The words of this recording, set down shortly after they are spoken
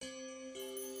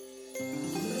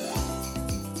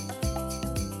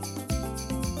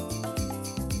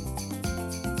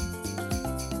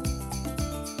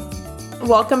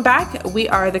Welcome back. We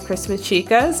are the Christmas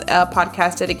Chicas, a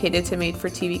podcast dedicated to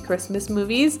made-for-TV Christmas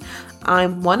movies.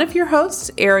 I'm one of your hosts,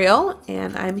 Ariel,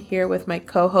 and I'm here with my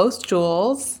co-host,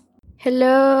 Jules.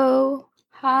 Hello.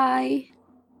 Hi.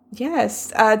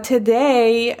 Yes.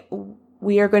 Today,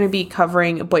 we are going to be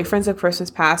covering Boyfriends of Christmas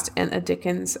Past and A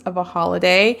Dickens of a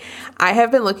Holiday. I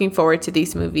have been looking forward to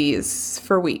these movies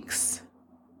for weeks.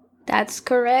 That's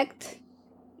correct.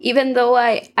 Even though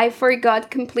I forgot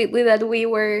completely that we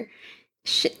were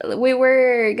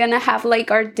gonna have like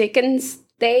our Dickens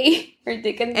day or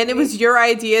Dickens. And it was your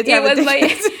idea to have a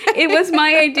Dickens. It was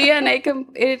my idea, and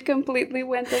it completely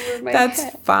went over my head.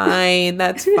 That's fine.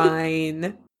 That's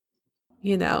fine.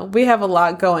 You know, we have a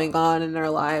lot going on in our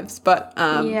lives, but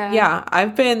yeah,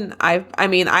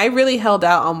 I really held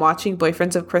out on watching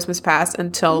Boyfriends of Christmas Past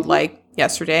until like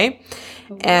yesterday,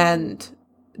 and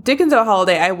Dickens of a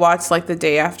Holiday I watched like the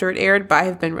day after it aired, but I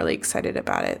have been really excited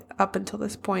about it up until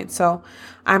this point. So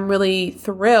I'm really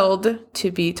thrilled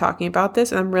to be talking about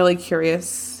this, and I'm really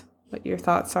curious what your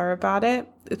thoughts are about it,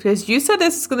 because you said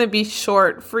this is going to be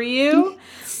short for you.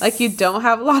 Like you don't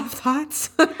have a lot of thoughts.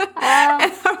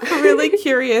 And I'm really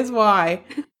curious why.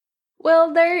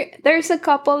 Well, there's a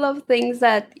couple of things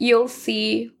that you'll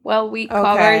see while we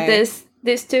cover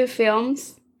these two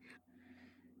films.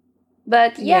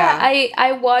 But yeah.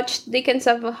 I watched Dickens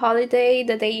of a Holiday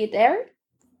the day it aired,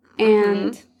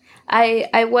 and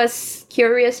I was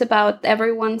curious about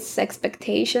everyone's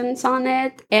expectations on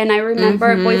it. And I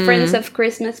remember Boyfriends of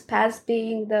Christmas Past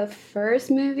being the first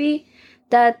movie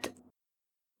that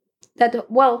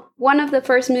one of the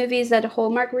first movies that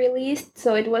Hallmark released.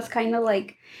 So it was kind of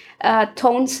like a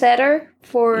tone setter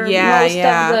for most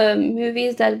of the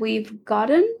movies that we've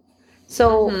gotten.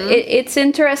 So it's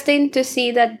interesting to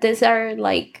see that these are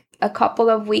like a couple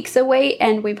of weeks away,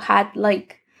 and we've had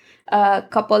like a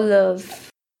couple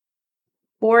of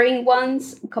boring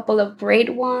ones, a couple of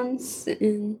great ones.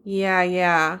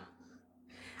 Yeah.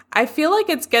 I feel like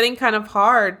it's getting kind of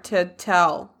hard to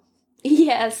tell.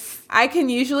 Yes. I can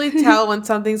usually tell when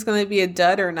something's going to be a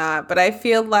dud or not, but I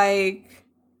feel like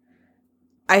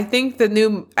I think that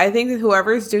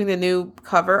whoever's doing the new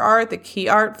cover art, the key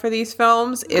art for these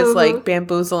films is like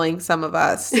bamboozling some of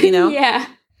us, you know? Yeah.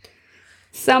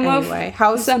 Some of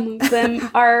them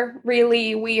are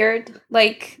really weird.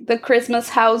 Like the Christmas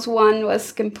house one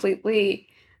was completely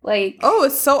like, oh,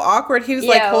 it's so awkward. He was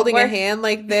like holding a hand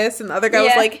like this, and the other guy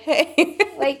was like, hey.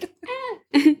 Like,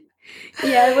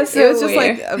 yeah, it was so just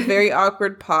weird. Like a very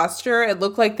awkward posture. It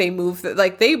looked like they moved,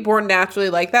 like they weren't naturally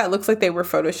like that. It looks like they were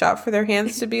photoshopped for their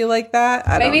hands to be like that.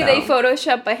 Maybe don't know. They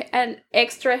photoshopped an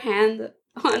extra hand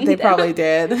on They probably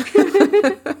did.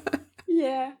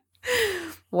 Yeah.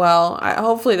 Well,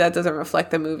 hopefully that doesn't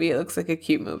reflect the movie. It looks like a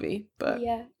cute movie, but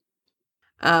yeah.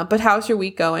 But how's your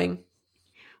week going?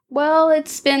 Well,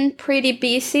 it's been pretty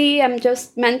busy. I'm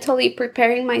just mentally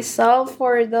preparing myself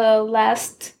for the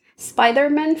last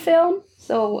Spider-Man film.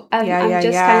 So I'm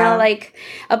just kind of like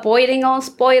avoiding all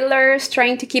spoilers,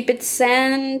 trying to keep it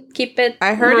zen, keep it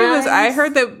I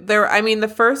heard that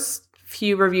the first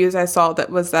few reviews I saw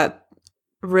that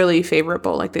really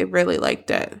favorable. Like they really liked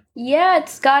it. Yeah,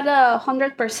 it's got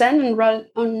 100%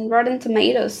 on Rotten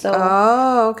Tomatoes. So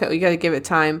okay, we got to give it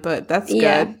time, but that's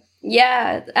good.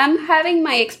 Yeah, I'm having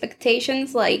my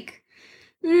expectations like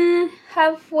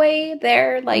halfway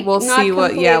there. Like we'll see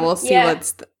what. Yeah, we'll see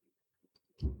what's.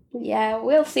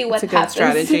 We'll see what happens. It's a good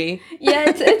strategy. Yeah,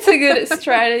 it's a good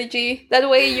strategy. That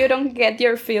way you don't get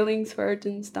your feelings hurt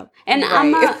and stuff. And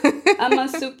right. I'm a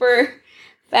super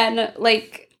fan.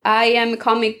 Like I am a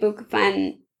comic book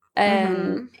fan,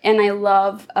 and I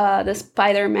love the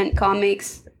Spider-Man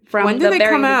comics from when the did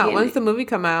very come out? beginning. When's the movie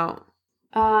come out?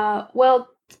 Well,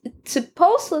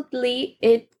 supposedly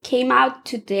it came out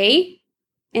today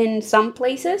in some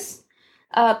places.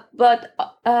 But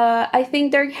I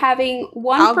think they're having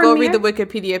one I'll premiere. go read the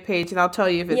Wikipedia page and I'll tell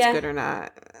you if it's good or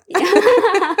not.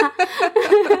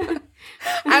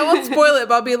 I won't spoil it,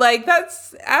 but I'll be like,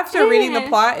 that's after reading the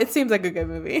plot, it seems like a good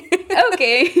movie.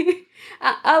 Okay.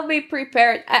 I'll be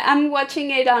prepared. I'm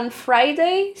watching it on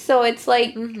Friday, so it's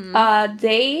like a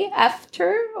day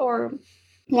after, or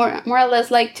more or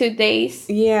less like 2 days.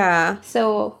 Yeah.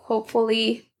 So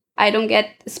hopefully I don't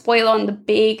get spoiled on the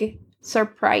big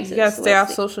surprises. You gotta stay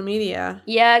off social media.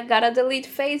 Yeah, gotta delete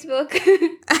Facebook.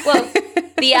 Well,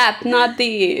 the app, not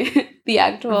the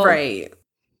actual right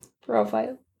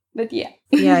profile. But yeah.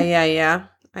 Yeah.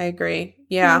 I agree.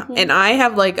 Yeah. And I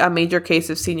have like a major case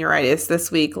of senioritis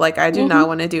this week. Like I do not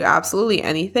want to do absolutely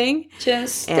anything.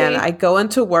 And I go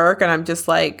into work and I'm just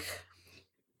like,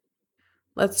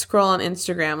 let's scroll on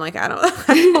Instagram. Like I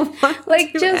don't want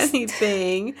to do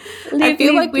anything. I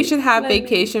feel like we should have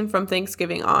vacation from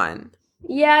Thanksgiving on.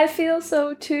 Yeah, I feel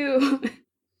so too.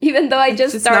 Even though I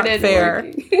just started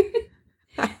working.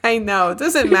 I know. It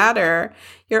doesn't matter.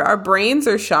 Our brains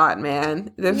are shot,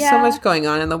 man. There's so much going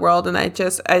on in the world, and I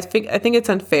think it's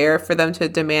unfair for them to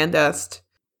demand us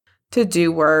to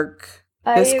do work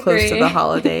this close to the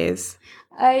holidays.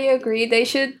 I agree. They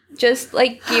should just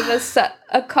like give us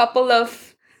a couple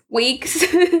of weeks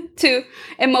to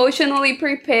emotionally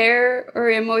prepare or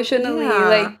emotionally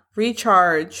like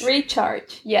recharge.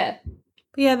 Yeah.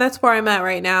 But yeah, that's where I'm at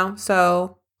right now.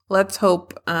 So let's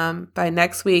hope by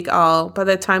next week, by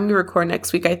the time we record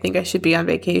next week, I think I should be on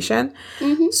vacation.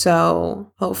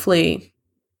 So hopefully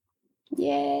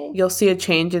you'll see a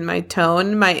change in my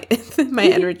tone, my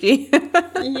energy.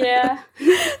 Yeah.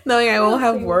 Knowing I won't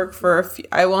have work for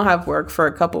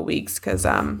a couple weeks because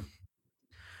I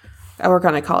work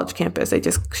on a college campus. They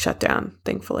just shut down,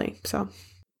 thankfully. So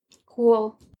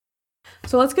cool.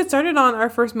 So let's get started on our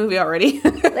first movie already.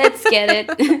 Let's get it.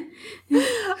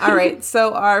 All right.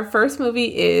 So our first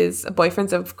movie is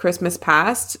Boyfriends of Christmas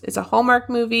Past. It's a Hallmark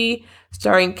movie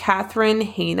starring Katherine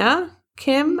Heina.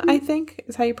 Kim, I think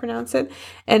is how you pronounce it.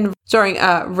 And starring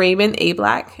Raymond A.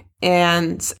 Black.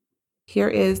 And here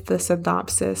is the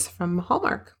synopsis from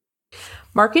Hallmark.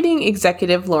 Marketing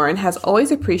executive Lauren has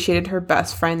always appreciated her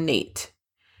best friend Nate.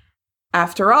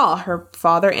 After all, her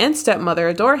father and stepmother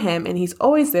adore him, and he's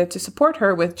always there to support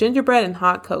her with gingerbread and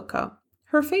hot cocoa,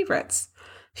 her favorites.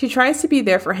 She tries to be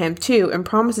there for him, too, and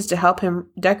promises to help him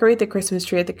decorate the Christmas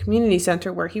tree at the community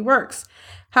center where he works.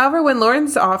 However, when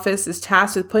Lauren's office is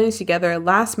tasked with putting together a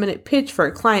last-minute pitch for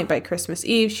a client by Christmas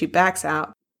Eve, she backs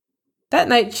out. That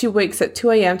night, she wakes at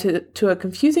 2 a.m. to a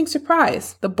confusing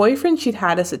surprise. The boyfriend she'd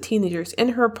had as a teenager is in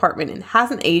her apartment and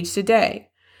hasn't aged a day.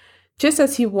 Just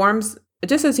as he warns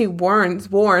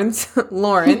Lauren,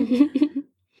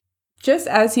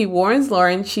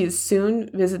 she is soon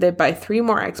visited by 3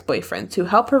 more ex-boyfriends who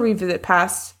help her revisit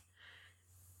past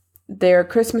their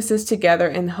Christmases together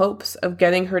in hopes of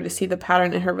getting her to see the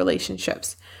pattern in her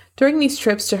relationships. During these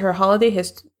trips to her holiday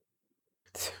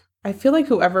I feel like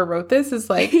whoever wrote this is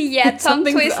like tongue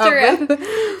twister.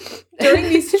 During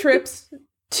these trips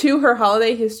to her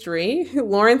holiday history,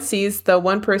 Lauren sees the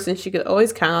one person she could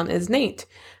always count on is Nate.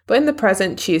 But in the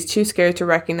present, she is too scared to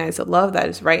recognize the love that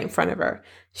is right in front of her.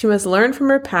 She must learn from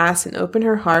her past and open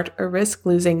her heart or risk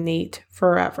losing Nate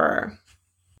forever.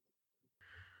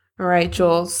 All right,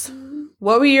 Jules.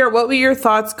 What were your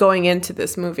thoughts going into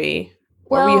this movie?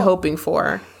 What were you hoping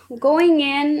for? Going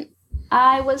in,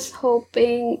 I was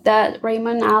hoping that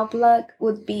Raymond A. Black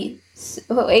would be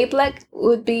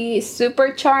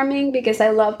super charming because I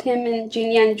loved him in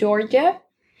Ginny and Georgia.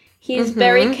 He's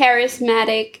very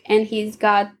charismatic and he's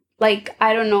got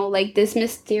this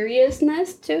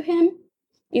mysteriousness to him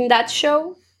in that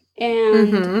show.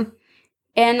 And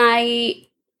I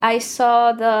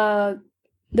saw the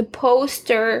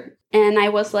poster and I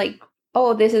was like,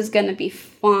 oh, this is gonna be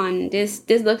fun. This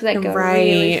looks like a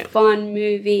really fun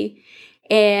movie.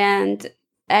 And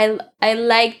I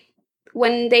liked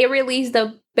when they released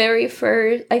the very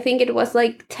first, I think it was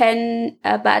like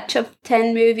a batch of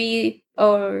 10 movie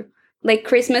or like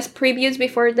Christmas previews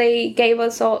before they gave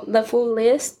us all the full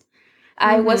list.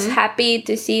 I was happy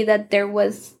to see that there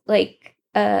was like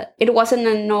it wasn't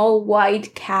an all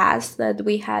white cast, that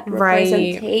we had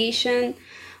representation,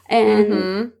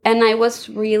 and I was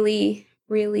really,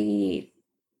 really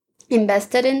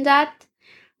invested in that.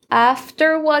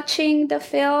 After watching the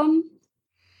film,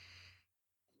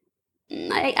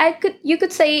 you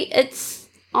could say it's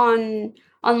on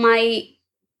my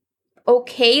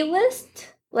okay list.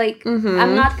 Like,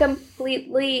 I'm not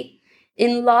completely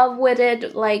in love with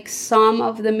it like some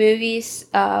of the movies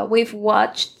we've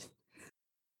watched,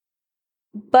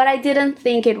 but I didn't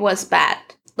think it was bad.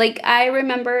 Like, I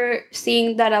remember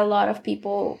seeing that a lot of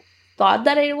people thought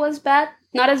that it was bad.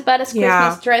 Not as bad as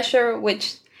Christmas Treasure,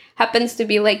 which happens to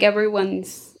be like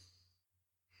everyone's,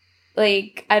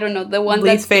 like, I don't know, the one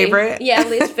least favorite.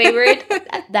 Least favorite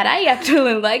that I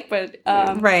actually like, but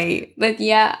right. But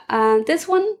yeah, this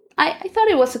one I thought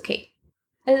it was okay.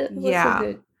 It was so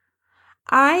good.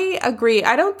 I agree.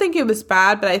 I don't think it was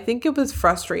bad, but I think it was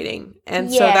frustrating.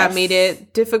 And so that made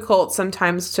it difficult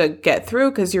sometimes to get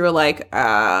through because you were like,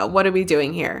 what are we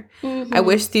doing here? I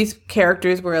wish these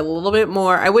characters were a little bit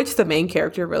more. I wish the main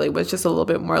character really was just a little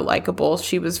bit more likable.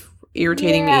 She was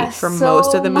irritating me for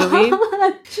most of the movie.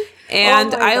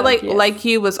 And I like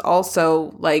you was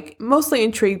also like mostly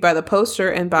intrigued by the poster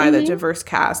and by the diverse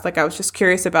cast. Like I was just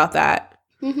curious about that.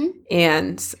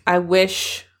 And I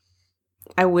wish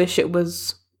it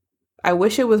was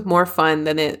more fun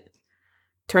than it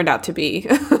turned out to be.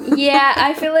 Yeah,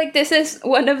 I feel like this is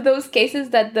one of those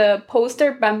cases that the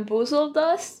poster bamboozled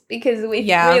us because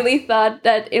we really thought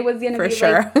that it was going to be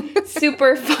like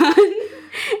super fun.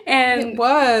 And it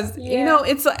was. You know,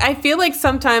 it's I feel like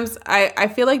sometimes I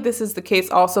feel like this is the case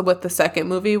also with the second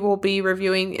movie we'll be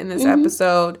reviewing in this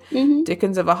episode,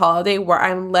 Dickens of a Holiday, where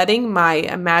I'm letting my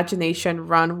imagination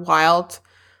run wild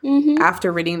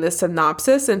after reading the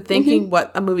synopsis and thinking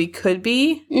what a movie could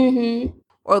be.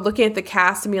 Or looking at the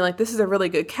cast and being like, this is a really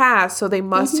good cast, so they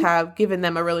must have given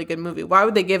them a really good movie. Why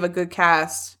would they give a good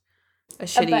cast a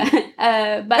shitty...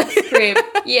 bad script.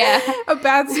 Yeah. A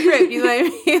bad script, you know what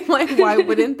I mean? Like, why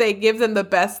wouldn't they give them the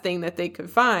best thing that they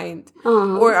could find?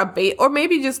 Or or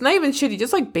maybe just not even shitty,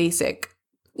 just like basic.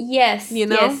 Yes. You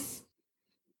know? Yes.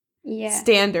 Yeah.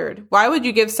 Standard. Why would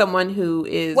you give someone who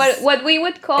is... What we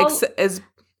would call...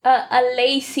 a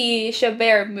lazy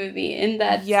Chabert movie in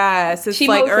that. Yes, it's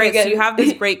like, all right, so you have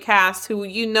this great cast who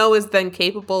you know is then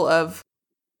capable of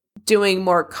doing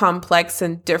more complex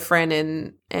and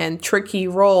different and tricky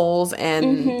roles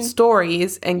and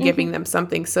stories and giving them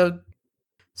something so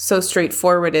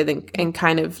straightforward and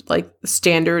kind of like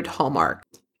standard Hallmark.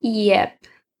 Yep.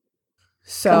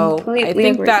 So I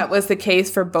think that was the case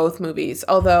for both movies,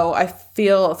 although I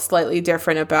feel slightly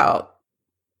different about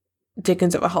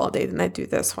Dickens of a Holiday than I do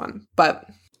this one, but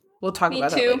we'll talk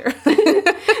about that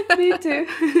later. Me too.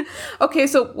 Okay,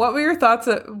 so what were your thoughts?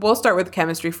 We'll start with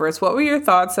chemistry first. What were your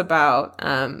thoughts about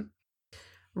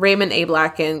Raymond A.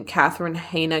 Black and Catherine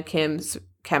Haina Kim's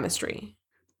chemistry?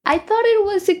 I thought it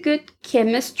was a good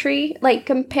chemistry, like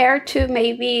compared to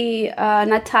maybe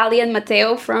Natalia and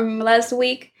Mateo from last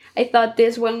week. I thought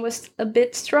this one was a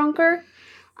bit stronger.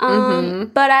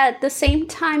 But at the same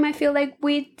time, I feel like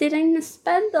we didn't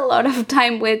spend a lot of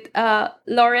time with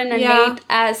Lauren and Nate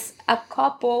as a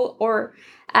couple, or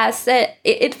as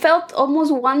it felt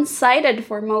almost one-sided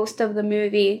for most of the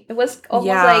movie. It was almost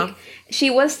like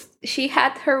she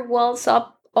had her walls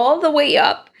up all the way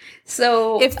up.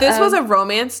 So if this was a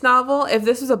romance novel, if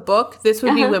this was a book, this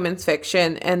would be women's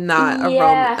fiction and not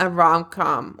a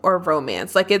rom-com or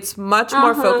romance. Like it's much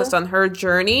more focused on her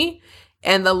journey.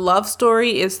 And the love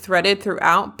story is threaded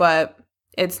throughout, but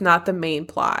it's not the main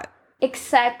plot.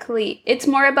 Exactly. It's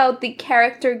more about the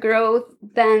character growth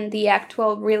than the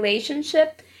actual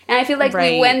relationship. And I feel like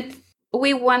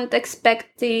we went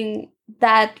expecting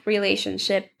that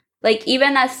relationship. Like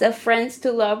even as a friends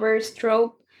to lovers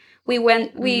trope, we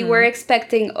were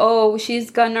expecting, oh,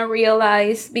 she's gonna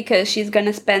realize because she's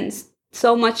gonna spend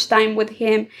so much time with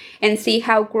him and see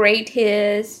how great he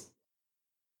is.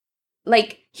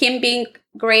 Like him being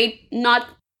great, not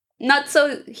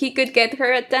so he could get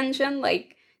her attention,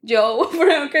 like Joe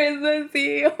from Christmas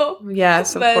CEO.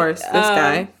 Yes, of course, this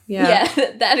guy. Yeah,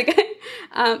 that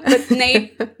guy. But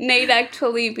Nate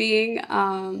actually being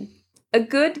a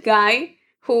good guy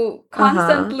who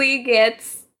constantly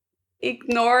gets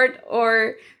ignored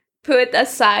or put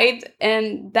aside,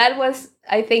 and that was,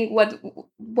 I think, what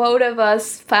both of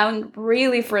us found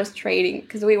really frustrating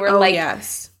because we were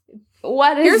yes.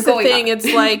 What is Here's going the thing, on?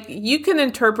 It's like, you can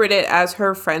interpret it as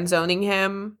her friend zoning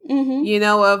him, you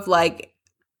know, of like,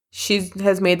 she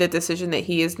has made the decision that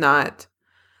he is not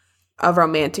a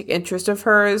romantic interest of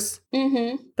hers,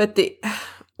 but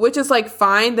which is like,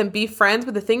 fine, then be friends,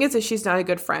 but the thing is that she's not a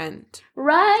good friend.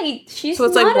 Right. She's so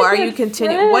it's not like, why are you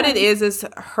continuing? continuing? What it is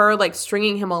her like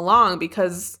stringing him along,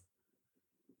 because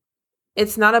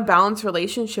it's not a balanced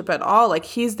relationship at all. Like,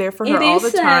 he's there for her all the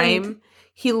time.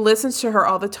 He listens to her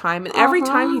all the time. And every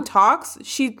time he talks,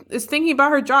 she is thinking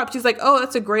about her job. She's like, oh,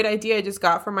 that's a great idea I just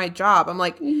got for my job. I'm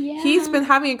like, he's been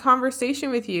having a conversation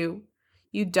with you,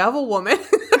 you devil woman.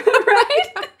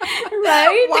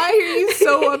 Right? Why are you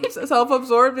so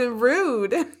self-absorbed and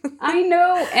rude? I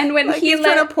know. And when he's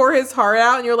trying to pour his heart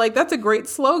out, and you're like, that's a great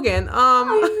slogan.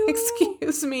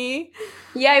 Excuse me.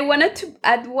 Yeah, I wanted to,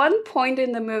 at one point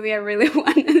in the movie, I really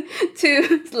wanted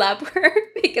to slap her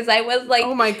because I was like,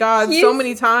 oh my God, so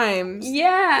many times.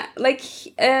 Yeah, like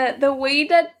the way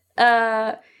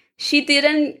that she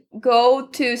didn't go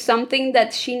to something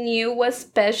that she knew was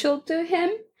special to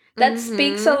him, that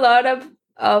speaks a lot of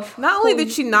not only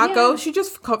did she not go, she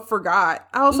just forgot.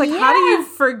 I was like, how do you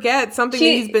forget something that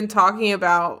he's been talking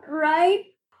about? Right?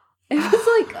 It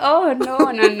was like, oh,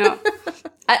 no.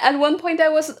 At one point, I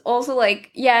was also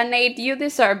like, yeah, Nate, you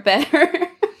deserve better.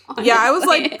 Yeah, I was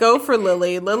like, go for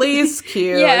Lily. Lily is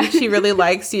cute. Yeah. She really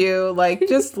likes you. Like,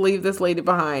 just leave this lady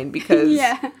behind because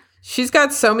she's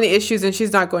got so many issues and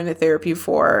she's not going to therapy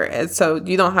for, and so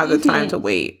you don't have the time to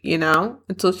wait,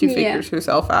 until she figures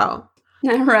herself out.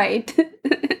 Right.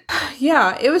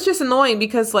 Yeah, it was just annoying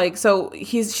because so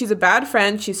she's a bad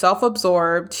friend, she's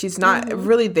self-absorbed, she's not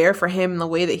really there for him in the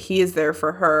way that he is there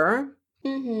for her.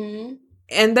 And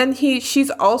then she's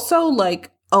also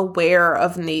aware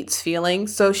of Nate's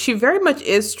feelings, so she very much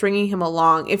is stringing him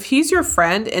along. If he's your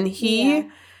friend and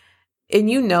and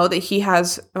you know that he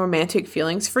has romantic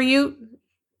feelings for you,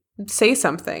 say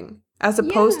something. As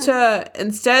opposed to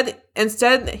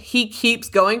instead he keeps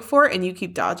going for it and you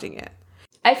keep dodging it.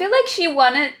 I feel like she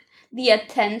wanted the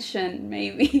attention,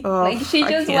 maybe. Oh, she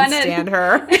just I can't stand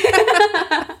her.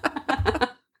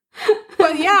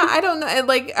 But yeah, I don't know. And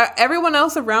everyone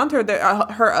else around her,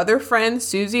 her other friend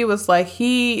Susie was like,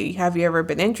 have you ever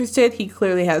been interested? He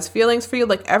clearly has feelings for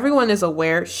you. Everyone is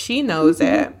aware. She knows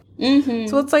it.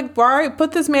 So it's why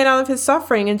put this man out of his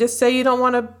suffering and just say you don't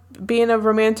want to be in a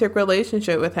romantic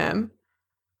relationship with him.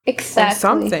 Exactly. Or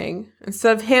something.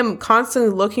 Instead of him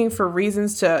constantly looking for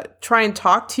reasons to try and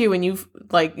talk to you and you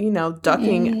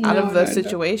ducking out of the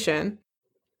situation.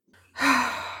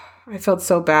 I felt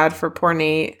so bad for poor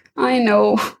Nate. I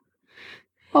know.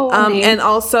 Oh, Nate. And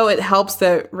also it helps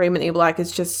that Raymond A. Black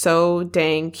is just so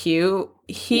dang cute.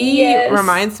 He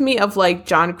reminds me of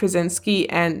John Krasinski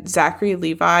and Zachary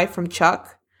Levi from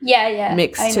Chuck. Yeah.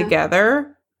 Mixed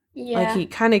together. Yeah. He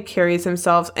kind of carries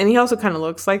himself, and he also kind of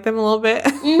looks like them a little bit.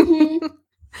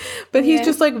 But he's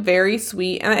just very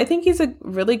sweet, and I think he's a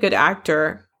really good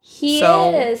actor. He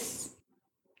is.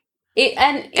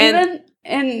 Even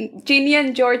in Ginny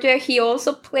and Georgia, he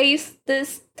also plays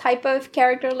this type of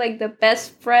character, the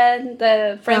best friend,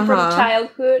 the friend from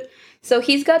childhood. So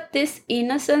he's got this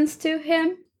innocence to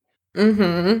him.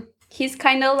 He's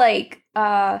kind of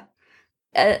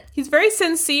he's very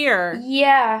sincere.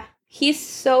 Yeah. He's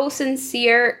so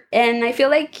sincere, and I feel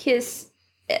like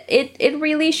it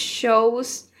really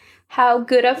shows how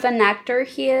good of an actor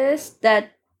he is,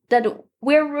 that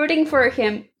we're rooting for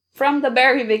him from the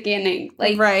very beginning.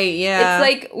 Right, yeah.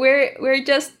 It's we're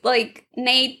just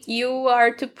Nate, you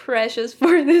are too precious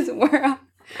for this world.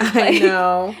 I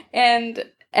know. And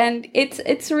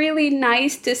it's really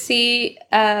nice to see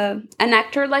an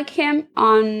actor like him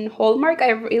on Hallmark. I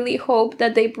really hope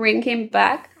that they bring him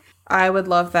back. I would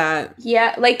love that.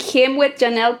 Yeah, him with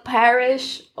Janelle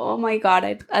Parrish. Oh my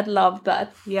god, I'd love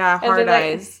that. Yeah, hard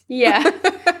eyes. Yeah.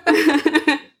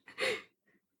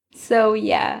 So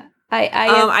yeah,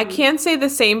 I can't say the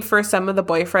same for some of the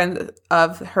boyfriends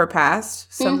of her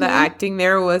past. Some of the acting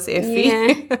there was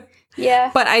iffy.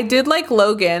 Yeah. But I did like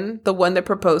Logan, the one that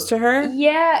proposed to her.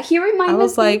 Yeah, he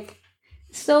reminded me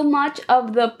so much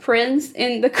of the prince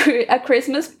in A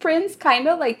Christmas Prince, kind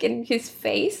of in his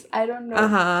face. I don't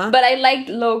know. But I liked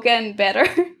Logan better.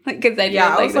 Because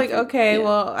I was okay,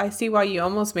 well, I see why you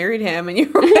almost married him and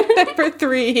you were with him for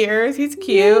 3 years. He's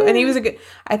cute. And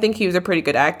I think he was a pretty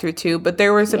good actor too, but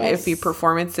there were some iffy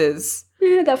performances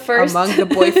among the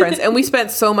boyfriends. And we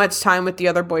spent so much time with the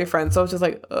other boyfriends, so I was just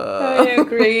ugh. I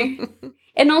agree.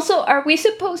 And also, are we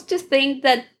supposed to think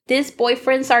that these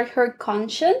boyfriends are her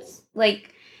conscience?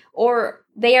 Or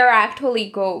they are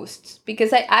actually ghosts?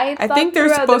 Because I think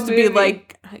they're supposed to be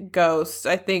ghosts.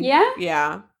 I think.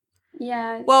 Yeah?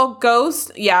 Yeah. Well,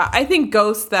 ghosts. Yeah, I think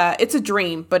ghosts that it's a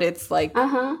dream, but it's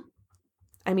I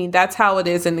mean, that's how it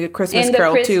is in the Christmas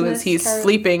Carol too. Is he's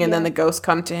sleeping and then the ghosts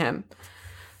come to him.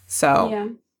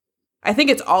 So I think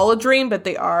it's all a dream, but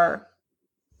they are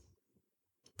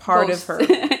part of her.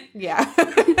 Yeah.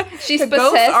 She's the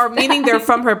possessed. Ghosts are meaning they're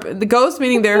from her. The ghosts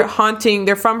meaning they're haunting.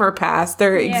 They're from her past.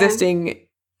 They're existing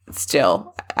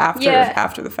still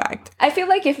after the fact. I feel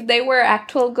like if they were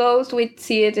actual ghosts, we'd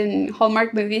see it in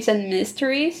Hallmark movies and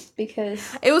mysteries,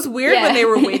 because it was weird when they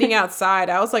were waiting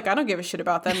outside. I was like, I don't give a shit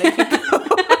about them. They can go.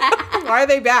 Why are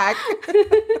they back?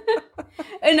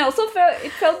 And also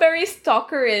it felt very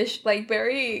stalkerish,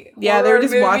 very they were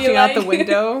just watching out the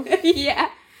window. Yeah.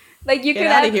 You get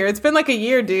out of here. It's been a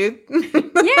year, dude.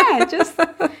 Yeah, just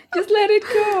let it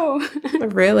go.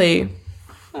 Really.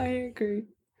 I agree.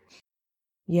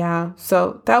 Yeah,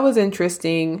 so that was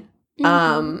interesting.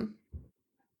 But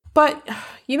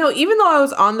even though I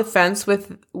was on the fence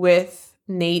with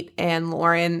Nate and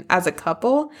Lauren as a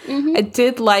couple, I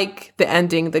did like the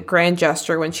ending, the grand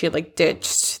gesture when she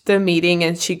ditched the meeting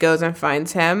and she goes and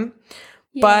finds him.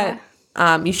 Yeah.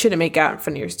 But you shouldn't make out in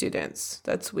front of your students.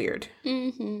 That's weird.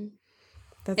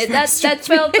 That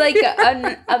felt like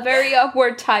a very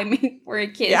awkward timing for a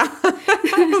kid. Yeah.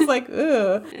 I was like,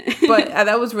 ugh. But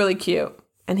that was really cute.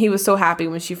 And he was so happy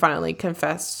when she finally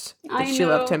confessed that she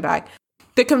loved him back.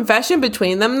 The confession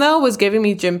between them, though, was giving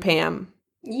me Jim Pam.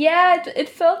 Yeah, it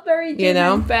felt very Jim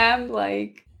and Pam,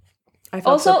 like. I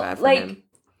felt also, so bad for him.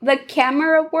 The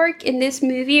camera work in this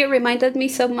movie reminded me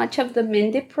so much of the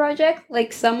Mindy Project.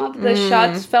 Like, some of the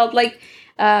shots felt like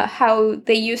how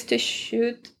they used to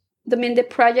shoot the Mindy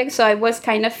Project. So I was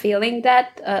kind of feeling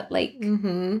that.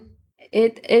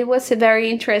 It was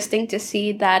very interesting to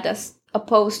see that as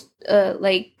opposed,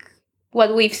 like,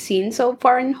 what we've seen so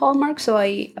far in Hallmark. So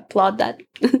I applaud that.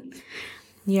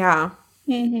 Yeah.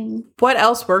 What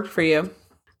else worked for you?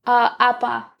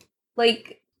 Appa.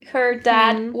 Like, her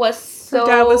dad was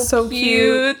so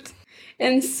cute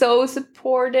and so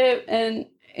supportive, and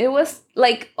it was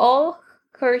like all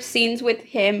her scenes with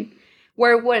him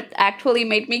were what actually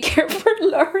made me care for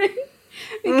Lauren,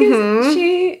 because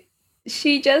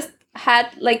she just had,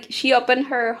 like, she opened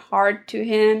her heart to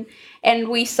him, and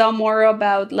we saw more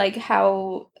about, like,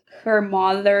 how her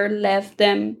mother left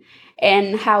them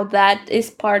and how that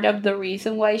is part of the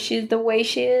reason why she's the way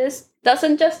she is.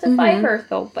 Doesn't justify her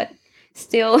though, but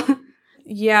still.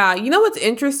 Yeah, you know what's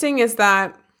interesting is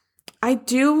that I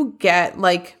do get,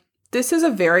 like, this is a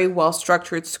very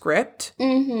well-structured script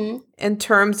in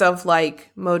terms of,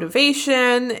 like,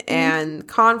 motivation and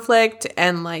conflict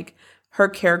and, like, her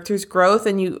character's growth.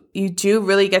 And you do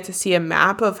really get to see a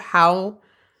map of how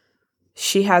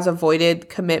she has avoided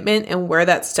commitment and where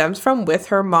that stems from, with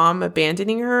her mom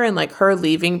abandoning her and, like, her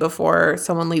leaving before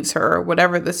someone leaves her, or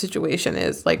whatever the situation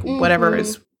is, like, whatever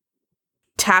is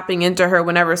tapping into her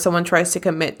whenever someone tries to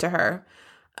commit to her.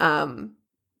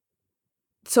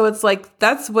 So it's like,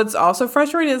 that's what's also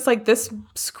frustrating. It's like, this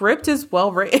script is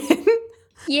well written.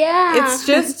 Yeah.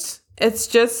 It's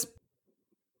just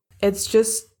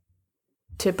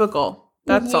typical.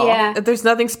 That's all. There's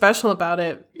nothing special about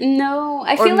it. No,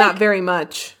 I feel like, not very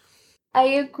much. I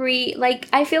agree. Like,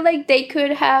 I feel like they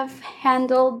could have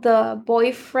handled the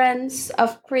boyfriends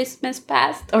of Christmas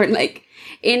Past, or, like,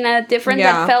 in a different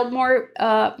that felt more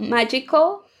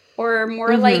magical, or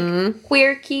more like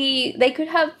quirky. They could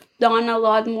have done a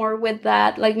lot more with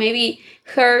that. Like, maybe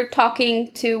her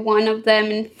talking to one of them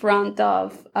in front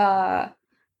of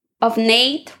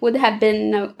Nate would have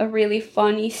been a really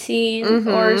funny scene,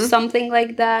 or something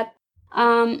like that.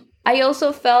 I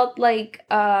also felt like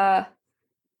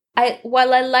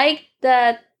while I like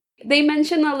that they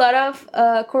mention a lot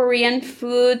of Korean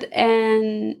food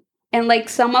and like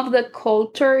some of the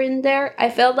culture in there, I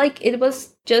felt like it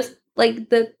was just like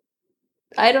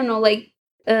I don't know, like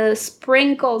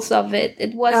sprinkles of it.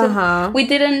 It wasn't. We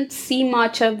didn't see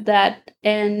much of that,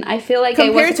 and I feel like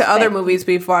compared to other movies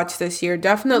we've watched this year,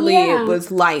 definitely it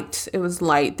was light. It was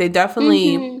light. They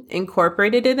definitely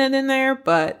incorporated it in there,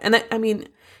 but I mean,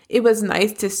 it was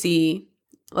nice to see,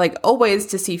 like, always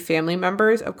to see family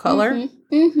members of color,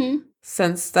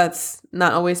 since that's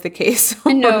not always the case.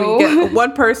 No. We get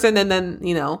one person and then,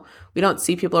 we don't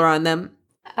see people around them.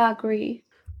 I agree.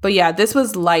 But yeah, this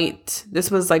was light. This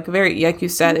was, like, very, like you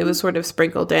said, it was sort of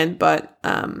sprinkled in, but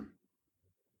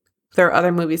there are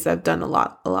other movies that have done a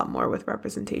lot more with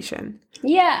representation.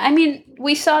 Yeah, I mean,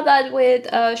 we saw that with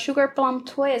Sugar Plum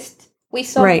Twist. We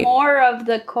saw more of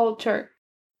the culture.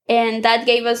 And that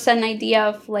gave us an idea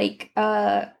of, like,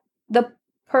 the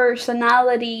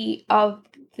personality of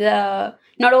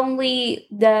not only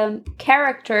the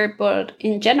character, but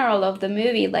in general of the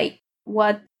movie, like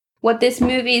what this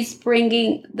movie is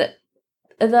bringing,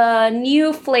 the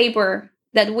new flavor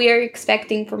that we are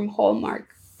expecting from Hallmark.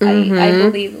 I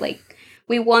believe, like,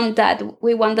 we want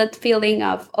that feeling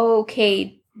of,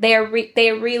 okay,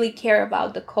 they really care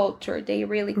about the culture. They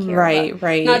really care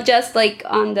about, not just, like,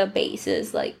 on the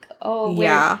basis, like,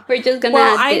 we're just gonna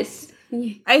add this.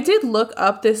 I did look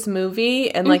up this movie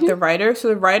and, like, the writer. So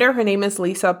the writer, her name is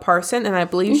Lisa Parson, and I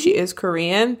believe she is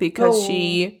Korean, because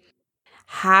she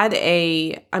had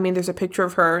there's a picture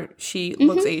of her. She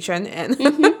looks Asian, and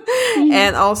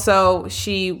and also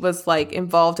she was, like,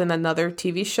 involved in another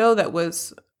TV show that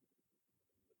was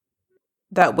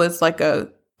like a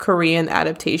Korean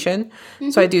adaptation.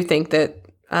 So I do think that,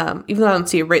 even though I don't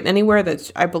see it written anywhere,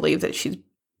 that I believe that she's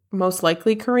most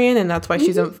likely Korean, and that's why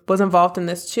she was involved in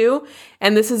this too.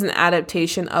 And this is an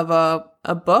adaptation of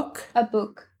a book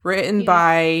written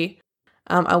by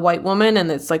a white woman,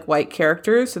 and it's, like, white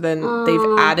characters, so then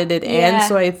they've added it in.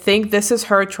 So I think this is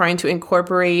her trying to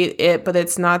incorporate it, but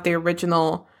it's not the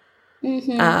original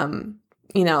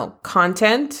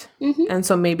content. And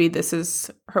so maybe this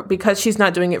is her, because she's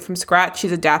not doing it from scratch,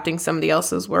 she's adapting somebody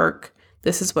else's work.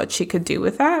 This is what she could do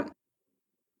with that.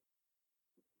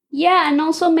 Yeah, and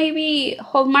also maybe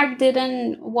Hallmark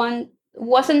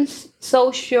wasn't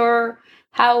so sure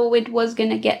how it was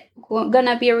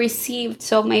gonna be received,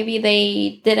 so maybe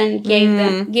they didn't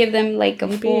give them like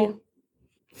a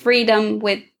freedom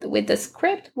with the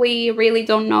script. We really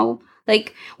don't know.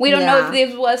 Like, we don't know if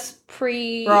this was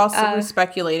We're also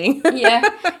speculating. Yeah,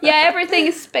 everything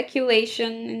is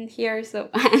speculation in here, so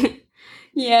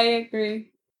yeah, I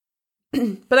agree.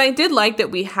 But I did like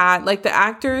that we had, like, the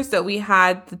actors that we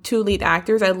had, the 2 lead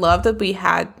actors. I love that we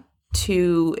had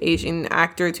 2 Asian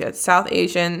actors. We had South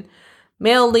Asian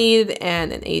male lead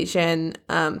and an Asian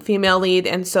female lead.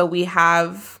 And so we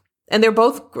have, and they're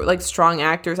both, like, strong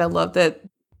actors. I love that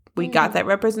we got that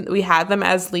we had them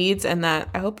as leads, and that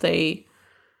I hope they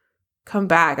come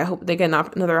back. I hope they get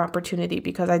another opportunity,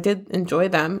 because I did enjoy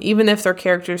them, even if their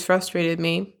characters frustrated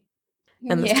me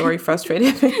and the story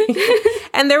frustrated me.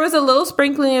 And there was a little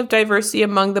sprinkling of diversity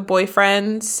among the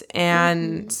boyfriends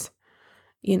and,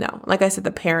 you know, like I said,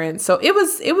 the parents. So it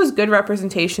was good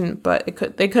representation, but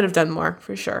they could have done more,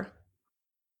 for sure.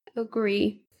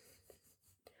 Agree.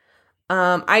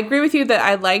 I agree with you that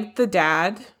I liked the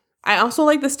dad. I also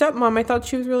liked the stepmom. I thought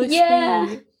she was really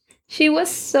sweet. She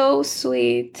was so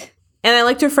sweet. And I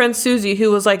liked her friend Susie, who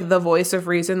was like the voice of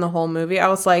reason the whole movie. I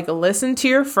was like, listen to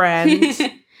your friend.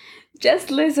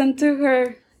 Just listen to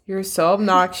her. You're so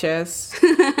obnoxious.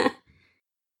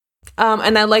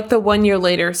 And I like the 1 year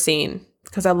later scene,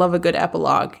 because I love a good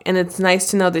epilogue. And it's nice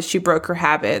to know that she broke her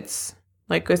habits.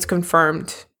 Like, it's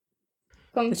confirmed.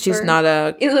 That she's not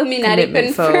a Illuminati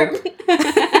confirmed.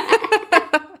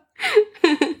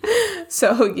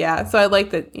 So, yeah. So I like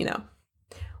that, you know,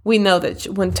 we know that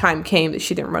when time came that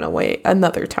she didn't run away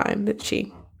another time, that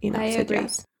she, you know, said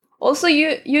yes. Also,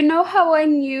 you know how I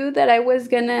knew that I was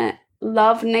gonna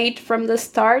love Nate from the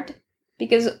start?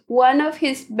 Because one of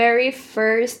his very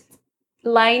first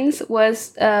lines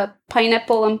was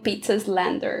pineapple on pizza's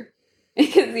lander.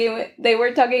 Because they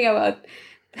were talking about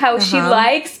how she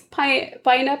likes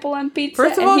pineapple on pizza.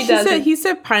 First of all, he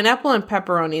said pineapple and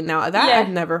pepperoni. Now, that I've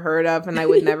never heard of and I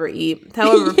would never eat.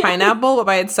 However, pineapple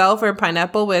by itself or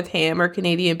pineapple with ham or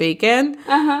Canadian bacon,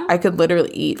 I could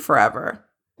literally eat forever.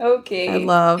 Okay. I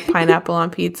love pineapple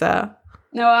on pizza.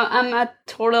 No, I'm a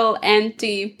total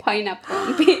anti-pineapple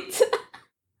on pizza.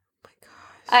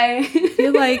 I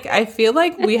feel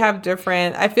like we have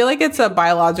different. I feel like it's a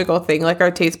biological thing. Like,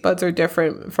 our taste buds are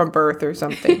different from birth or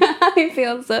something. I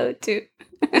feel so too.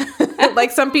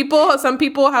 Like, some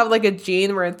people have like a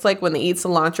gene where it's like when they eat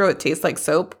cilantro, it tastes like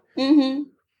soap. Mm-hmm.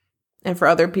 And for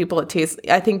other people, it tastes.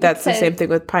 I think that's the same thing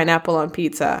with pineapple on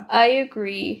pizza. I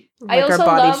agree. Like, our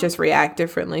bodies just react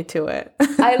differently to it.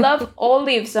 I love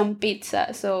olives on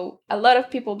pizza, so a lot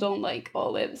of people don't like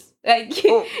olives. Like,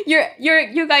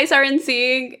 you guys aren't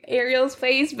seeing Ariel's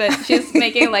face, but she's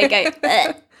making like a,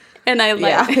 and I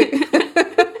like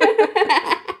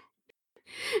it.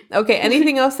 Okay,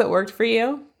 anything else that worked for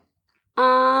you?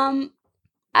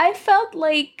 I felt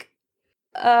like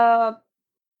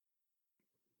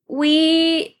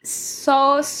we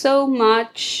saw so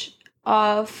much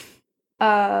of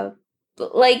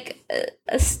like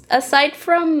aside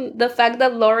from the fact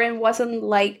that Lauren wasn't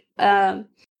like was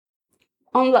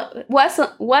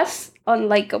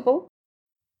unlikable,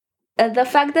 the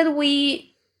fact that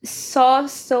we saw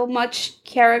so much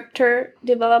character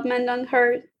development on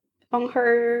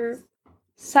her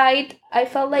side, I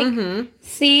felt like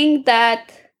seeing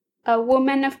that a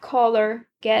woman of color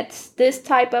gets this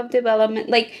type of development,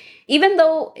 like, even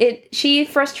though she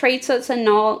frustrates us and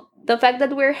all, the fact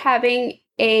that we're having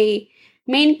a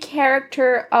main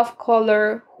character of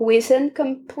color who isn't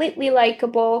completely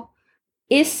likable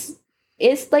is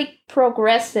like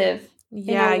progressive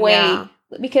in a way.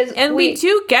 Because we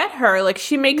do get her, like,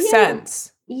 she makes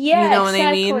sense. Yeah, you know what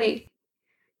I mean?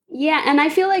 Yeah, and I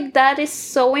feel like that is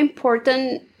so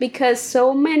important, because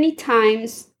so many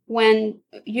times when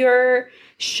you're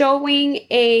showing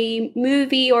a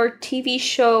movie or TV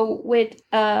show with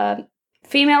a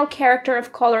female character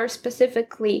of color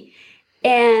specifically,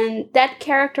 and that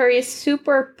character is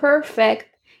super perfect,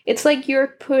 it's like you're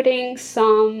putting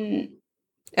some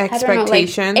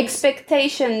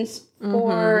expectations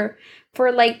for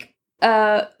like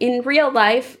in real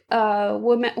life,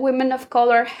 women of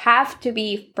color have to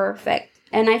be perfect,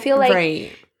 and I feel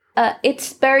like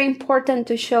it's very important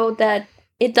to show that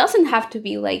it doesn't have to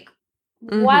be like.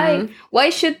 Why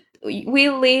should we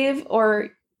live,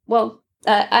 or well,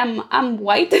 I'm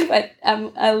white, but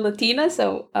I'm a Latina,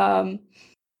 so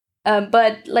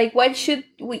but like, why should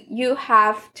you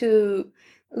have to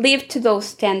live to those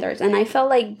standards? And I felt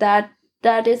like that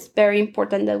is very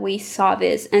important that we saw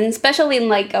this, and especially in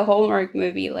like a Hallmark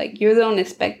movie, like, you don't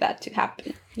expect that to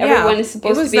happen. Everyone is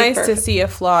supposed to be perfect. It was nice to see a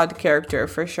flawed character,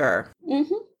 for sure.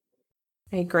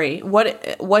 I agree.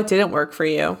 What didn't work for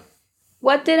you?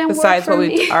 What didn't besides work for what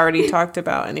me? we already talked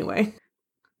about anyway?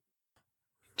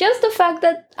 just the fact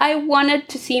that I wanted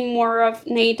to see more of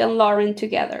Nate and Lauren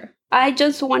together. I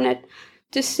just wanted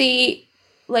to see,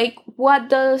 like, what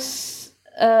does,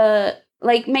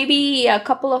 like, maybe a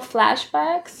couple of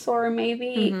flashbacks, or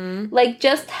maybe, like,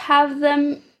 just have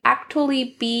them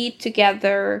actually be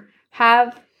together,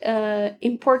 have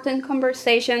important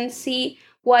conversations, see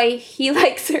why he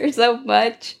likes her so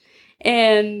much,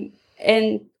 and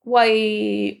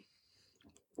why,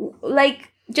 like,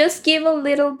 just give a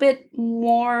little bit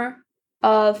more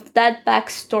of that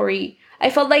backstory. I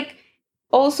felt like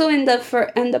also in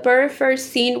the very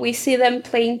first scene we see them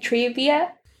playing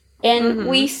trivia, and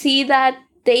we see that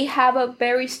they have a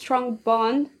very strong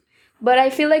bond. But I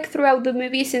feel like throughout the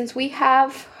movie, since we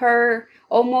have her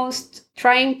almost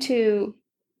trying to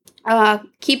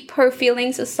keep her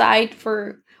feelings aside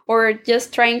or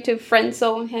just trying to friend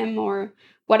zone him or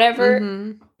whatever,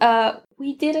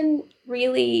 we didn't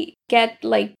really get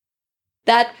like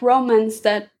that romance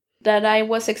that I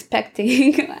was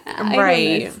expecting.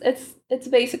 Right. It's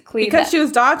basically because that. she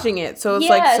was dodging it, so it's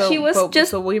like, so she was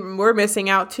so we're missing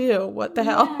out too. What the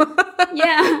hell?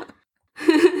 Yeah.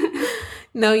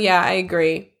 No, yeah, I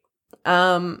agree.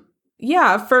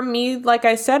 Yeah, for me, like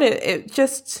I said,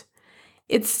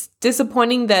 it's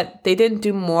disappointing that they didn't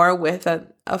do more with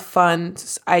a fun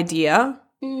idea.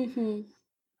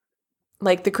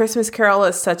 Like, The Christmas Carol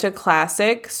is such a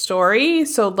classic story,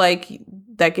 so like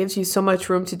that gives you so much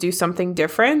room to do something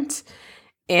different.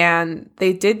 And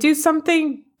they did do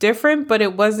something different, but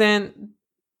it wasn't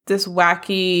this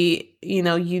wacky,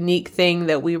 unique thing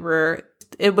that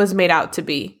it was made out to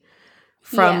be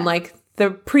from like the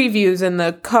previews and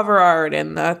the cover art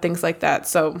and the things like that.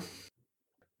 So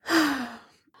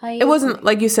it wasn't,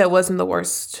 like you said, it wasn't the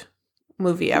worst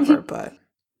movie ever, but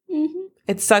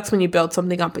it sucks when you build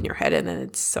something up in your head and then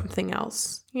it's something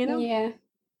else, Yeah.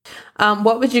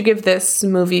 What would you give this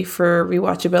movie for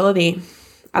rewatchability?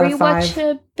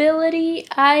 Rewatchability,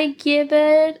 I give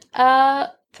it a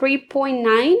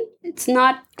 3.9. It's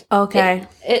not okay.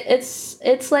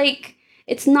 It's like,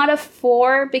 it's not a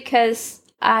 4 because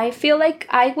I feel like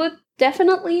I would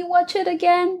definitely watch it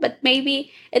again, but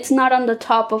maybe it's not on the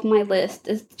top of my list.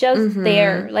 It's just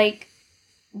there, like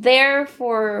there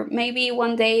for maybe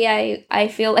one day I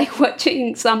feel like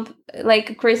watching some like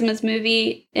a Christmas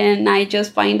movie and I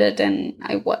just find it and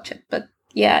I watch it, but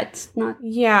yeah, it's not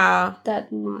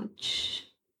that much.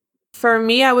 For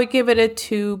me, I would give it a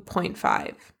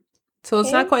 2.5. So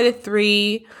it's not quite a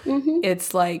 3.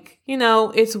 It's like,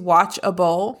 it's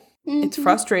watchable. It's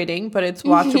frustrating, but it's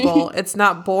watchable. It's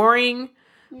not boring,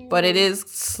 but it is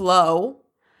slow.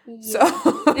 So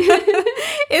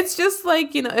it's just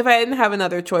like, if I didn't have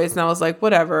another choice and I was like,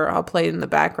 whatever, I'll play it in the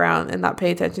background and not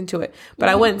pay attention to it. But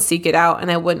I wouldn't seek it out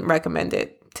and I wouldn't recommend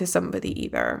it to somebody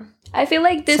either. I feel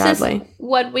like this is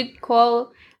what we'd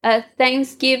call a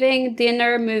Thanksgiving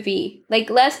dinner movie. Like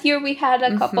last year we had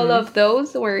a couple of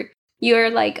those where you're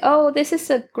like, oh, this is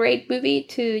a great movie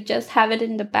to just have it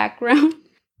in the background.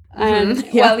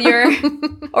 While you're,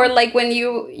 or like when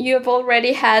you've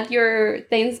already had your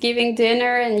Thanksgiving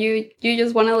dinner and you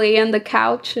just want to lay on the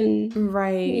couch and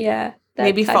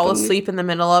maybe fall asleep in the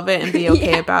middle of it and be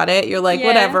okay about it. You're like,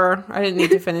 whatever, I didn't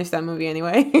need to finish that movie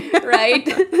anyway. Right.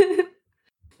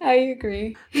 I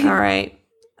agree. All right.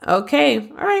 Okay.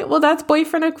 All right. Well, that's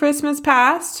Boyfriend of Christmas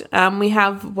Past. We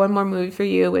have one more movie for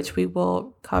you, which we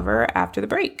will cover after the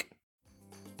break.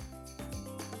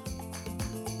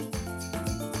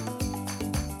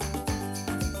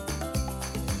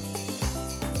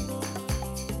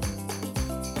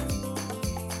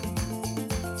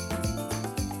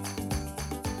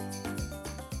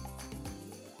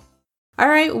 All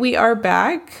right, we are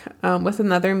back with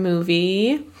another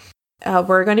movie.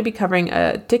 We're going to be covering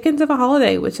Dickens of a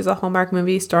Holiday, which is a Hallmark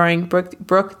movie starring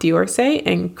Brooke D'Orsay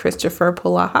and Christopher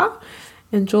Polaha.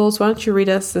 And Jules, why don't you read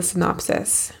us the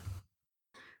synopsis?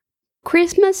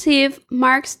 Christmas Eve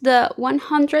marks the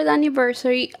 100th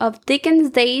anniversary of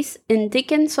Dickens Days in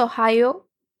Dickens, Ohio,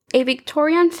 a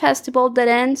Victorian festival that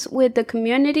ends with the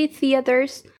community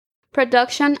theater's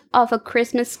production of A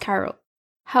Christmas Carol.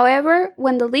 However,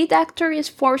 when the lead actor is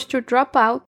forced to drop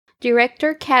out,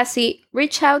 director Cassie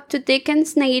reaches out to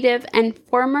Dickens' native and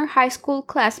former high school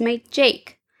classmate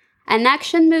Jake, an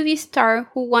action movie star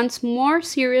who wants more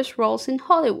serious roles in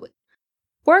Hollywood.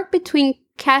 Work between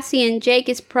Cassie and Jake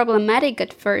is problematic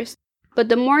at first, but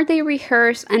the more they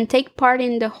rehearse and take part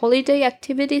in the holiday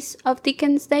activities of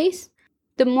Dickens' Days,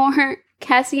 the more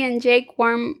Cassie and Jake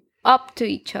warm up to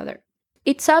each other.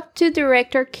 It's up to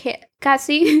director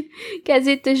Cassie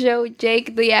to show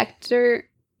Jake the actor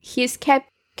he's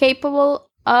capable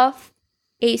of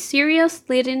a serious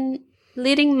leading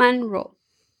man role.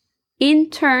 In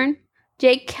turn,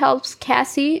 Jake helps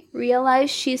Cassie realize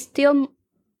she's still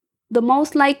the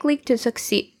most likely to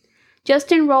succeed,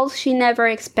 just in roles she never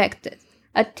expected: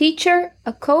 a teacher,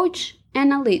 a coach,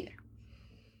 and a leader.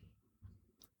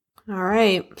 All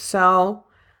right. So,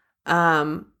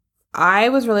 I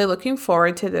was really looking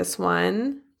forward to this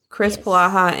one. Chris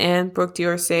Polaha and Brooke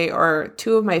D'Orsay are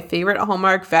two of my favorite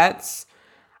Hallmark vets.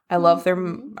 I love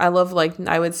like,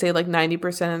 I would say like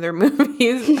 90% of their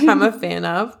movies I'm a fan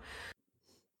of.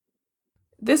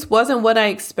 This wasn't what I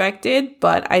expected,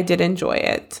 but I did enjoy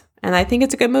it. And I think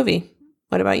it's a good movie.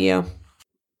 What about you?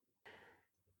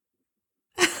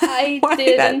 I Why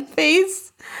didn't. that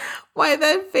face? Why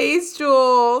that face,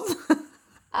 Jules?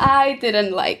 I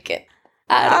didn't like it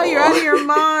at all. You're out of your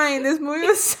mind. This movie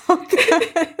was so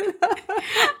good.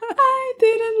 I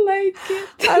didn't like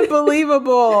it.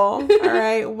 Unbelievable. All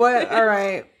right. What? All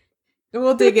right.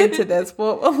 We'll dig into this.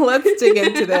 Well, let's dig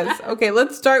into this. Okay,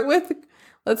 let's start with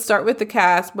the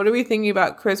cast. What are we thinking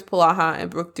about Chris Polaha and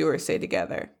Brooke D'Orsay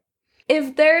together?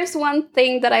 If there's one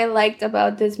thing that I liked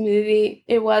about this movie,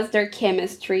 it was their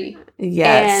chemistry.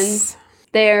 Yes.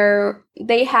 And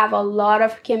they have a lot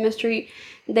of chemistry.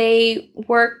 They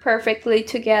work perfectly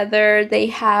together. They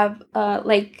have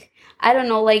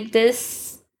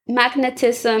this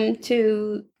magnetism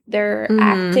to their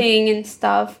acting and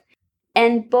stuff.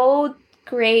 And both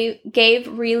gave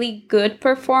really good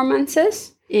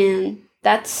performances, and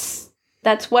that's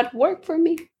what worked for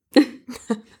me.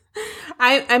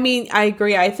 I mean, I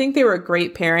agree. I think they were a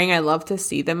great pairing. I love to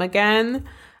see them again.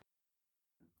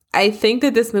 I think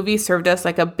that this movie served us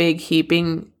like a big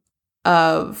heaping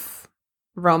of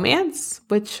romance,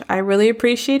 which I really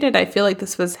appreciated. I feel like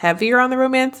this was heavier on the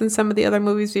romance than some of the other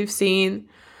movies we've seen.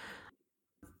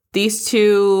 These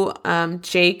two,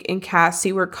 Jake and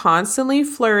Cassie, were constantly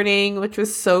flirting, which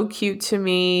was so cute to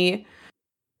me.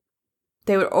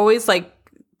 They were always like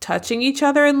touching each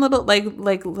other in little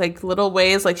like little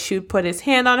ways. Like she would put his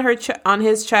hand on on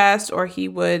his chest, or he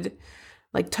would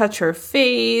like touch her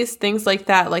face, things like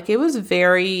that. Like it was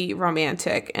very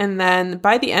romantic. And then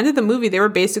by the end of the movie, they were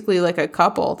basically like a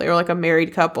couple. They were like a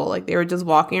married couple. Like they were just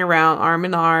walking around arm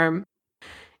in arm.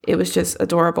 It was just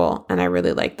adorable, and I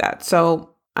really liked that. So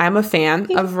I'm a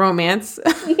fan of romance.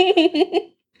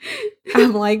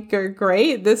 I'm like,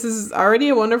 great. This is already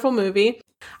a wonderful movie.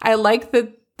 I like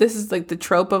that this is like the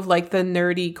trope of like the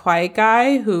nerdy, quiet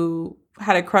guy who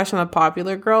had a crush on a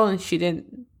popular girl and she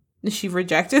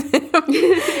rejected him.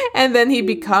 And then he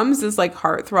becomes this like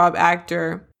heartthrob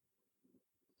actor.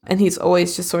 And he's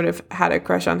always just sort of had a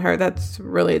crush on her. That's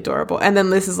really adorable. And then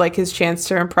this is like his chance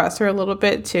to impress her a little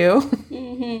bit too.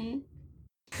 Mm-hmm.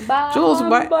 Jules,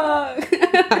 what?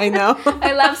 I know.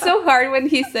 I laughed so hard when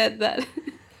he said that.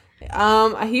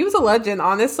 He was a legend.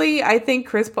 Honestly, I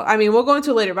think we'll go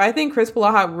into it later, but I think Chris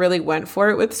Polaha really went for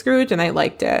it with Scrooge, and I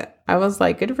liked it. I was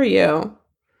like, good for you.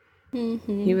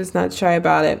 Mm-hmm. He was not shy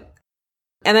about it.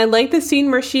 And I like the scene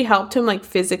where she helped him like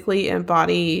physically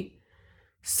embody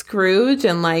Scrooge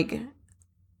and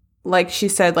like she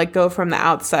said, like go from the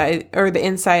outside or the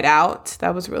inside out.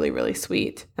 That was really, really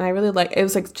sweet. And I really it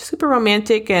was like super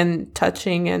romantic and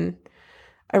touching and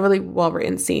a really well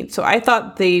written scene. So I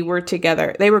thought they were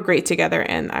together. They were great together,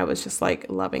 and I was just like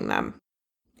loving them.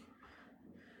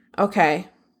 Okay.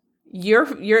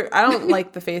 I don't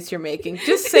like the face you're making.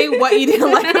 Just say what you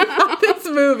didn't like about this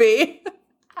movie.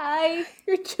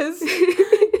 You're just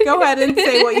go ahead and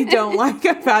say what you don't like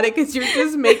about it, because you're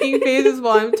just making faces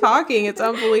while I'm talking. It's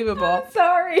unbelievable. I'm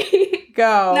sorry.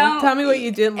 Go. No, tell me what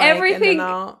you didn't like.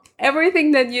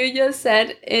 Everything that you just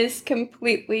said is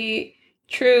completely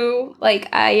true. Like,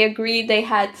 I agree. They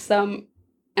had some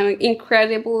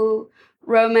incredible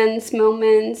romance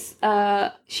moments.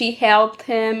 She helped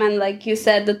him, and like you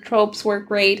said, the tropes were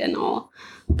great and all.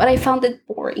 But I found it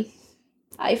boring.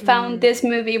 I found this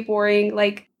movie boring.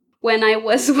 Like, when I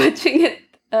was watching it,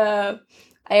 I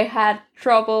had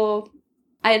trouble,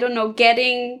 I don't know,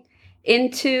 getting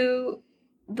into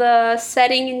the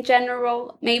setting in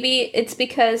general. Maybe it's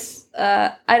because,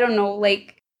 I don't know,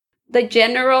 like, the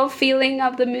general feeling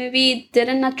of the movie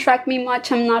didn't attract me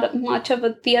much. I'm not much of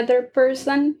a theater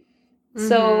person. Mm-hmm.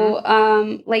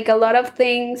 So, like, a lot of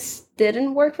things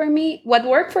didn't work for me. What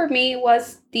worked for me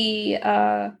was the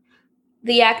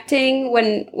acting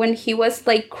when he was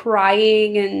like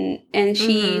crying and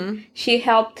she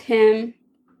helped him.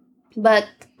 But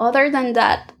other than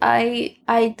that, I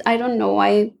don't know.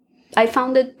 I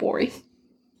found it boring.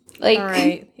 Like, all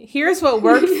right, here's what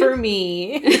worked for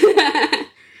me.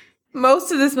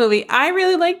 Most of this movie, I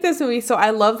really like this movie. So I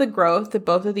love the growth that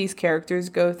both of these characters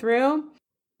go through.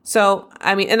 So,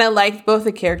 I mean, and I liked both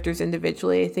the characters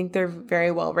individually. I think they're very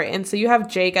well written. So you have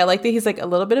Jake. I like that he's like a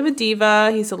little bit of a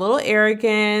diva. He's a little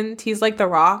arrogant. He's like the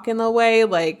Rock in a way.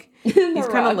 Like he's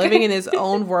kind of living in his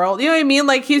own world. You know what I mean?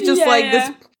 Like he's just this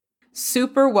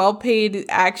super well-paid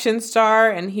action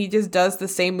star, and he just does the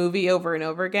same movie over and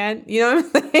over again. You know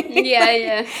what I'm saying?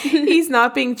 Yeah. He's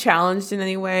not being challenged in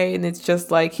any way, and it's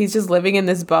just like he's just living in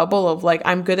this bubble of like,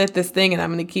 I'm good at this thing and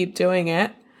I'm going to keep doing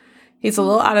it. He's a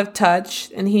little out of touch,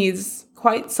 and he's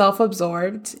quite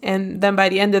self-absorbed. And then by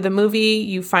the end of the movie,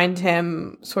 you find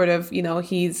him sort of, you know,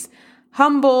 he's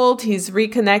humbled, he's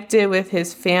reconnected with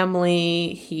his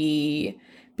family, he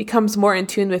becomes more in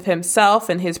tune with himself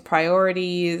and his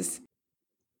priorities.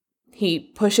 He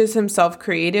pushes himself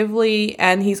creatively,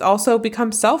 and he's also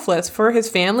become selfless for his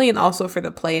family and also for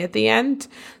the play at the end.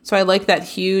 So I like that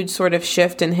huge sort of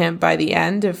shift in him by the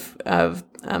end of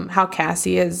how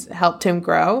Cassie has helped him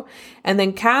grow. And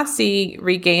then Cassie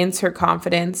regains her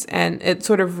confidence, and it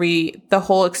sort of the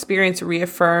whole experience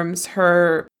reaffirms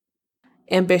her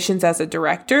ambitions as a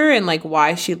director and like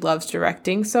why she loves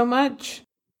directing so much.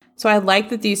 So I like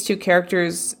that these two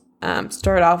characters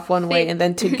start off one way and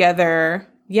then together,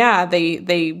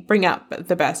 they bring out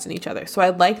the best in each other. So I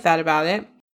like that about it.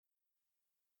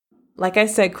 Like I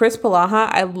said, Chris Palaha,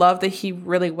 I love that he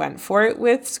really went for it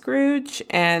with Scrooge.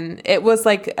 And it was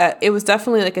like, it was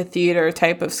definitely like a theater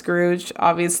type of Scrooge.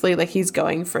 Obviously, like he's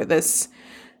going for this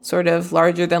sort of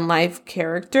larger than life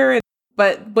character.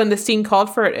 But when the scene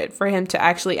called for him to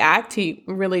actually act, he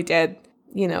really did,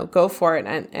 you know, go for it.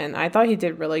 And I thought he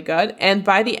did really good. And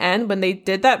by the end, when they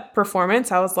did that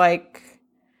performance, I was like,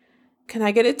 can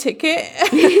I get a ticket?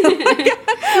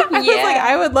 I was like,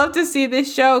 I would love to see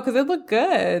this show because it looked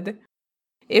good.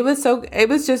 It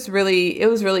was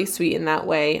really sweet in that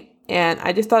way. And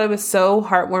I just thought it was so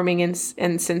heartwarming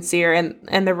and sincere,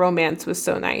 and the romance was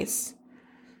so nice.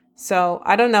 So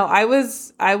I don't know. I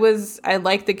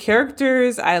liked the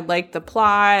characters. I liked the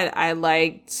plot. I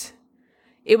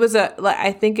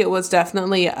think it was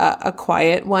definitely a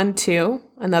quiet one too.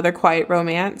 Another quiet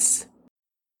romance.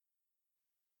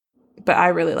 But I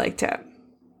really liked it.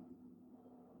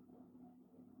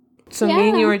 So me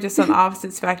and you are just on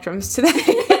opposite spectrums today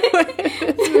with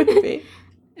this movie.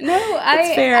 No,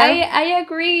 I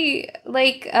agree.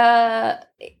 Like,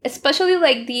 especially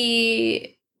like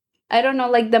I don't know,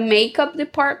 like the makeup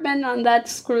department on that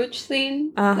Scrooge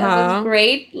scene. That was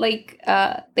great. Like,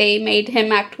 they made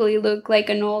him actually look like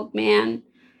an old man.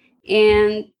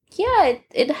 And yeah,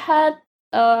 it had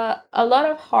a lot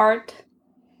of heart.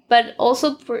 But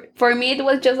also for me, it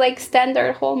was just like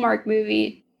standard Hallmark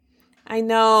movie. I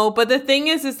know, but the thing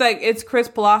is like it's Chris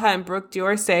Palaha and Brooke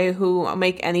D'Orsay who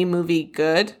make any movie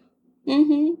good.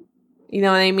 Mm-hmm. You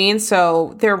know what I mean?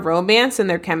 So their romance and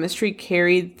their chemistry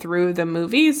carried through the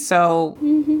movies. So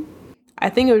I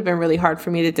think it would have been really hard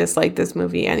for me to dislike this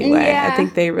movie anyway. Yeah. I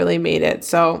think they really made it.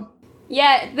 So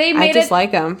yeah, I just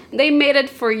like them. They made it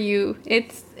for you.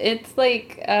 It's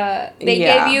like they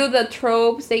gave you the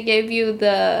tropes. They gave you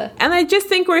the. And I just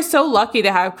think we're so lucky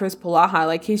to have Chris Palaha.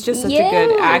 Like he's just such a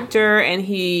good actor, and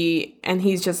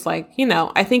he's just like, you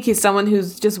know, I think he's someone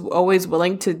who's just always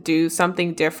willing to do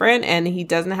something different, and he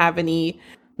doesn't have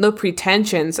no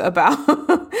pretensions about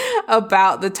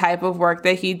about the type of work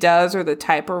that he does or the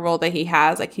type of role that he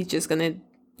has. Like he's just gonna,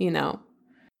 you know.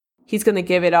 He's going to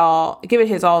give it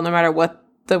his all no matter what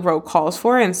the role calls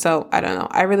for. And so, I don't know.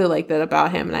 I really like that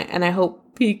about him. And I hope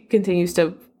he continues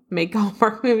to make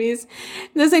Hallmark movies.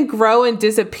 It doesn't grow and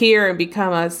disappear and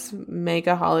become a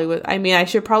mega Hollywood. I mean, I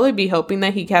should probably be hoping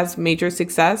that he has major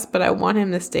success, but I want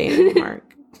him to stay in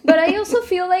Hallmark. But I also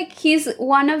feel like he's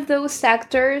one of those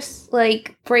actors,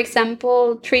 like, for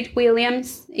example, Treat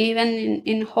Williams, even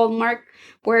in Hallmark,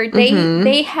 where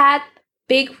they had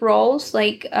big roles.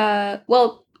 Like,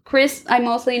 Chris, I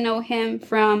mostly know him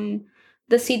from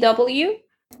the CW.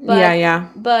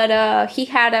 But he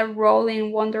had a role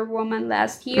in Wonder Woman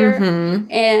last year.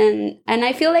 And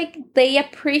I feel like they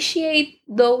appreciate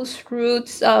those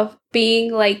roots of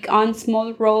being like on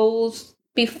small roles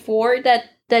before that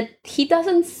he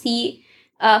doesn't see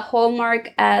Hallmark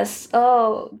as,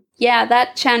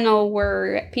 that channel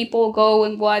where people go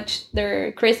and watch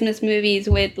their Christmas movies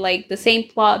with like the same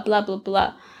plot, blah, blah,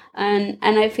 blah. And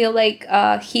I feel like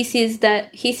he sees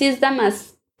them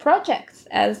as projects,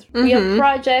 as real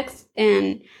projects,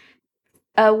 and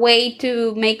a way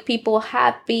to make people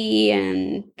happy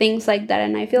and things like that.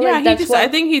 And I feel like I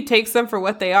think he takes them for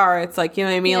what they are. It's like, you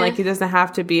know what I mean? Yeah. Like he doesn't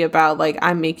have to be about like,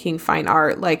 I'm making fine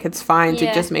art. Like it's fine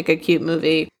to just make a cute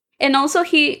movie. And also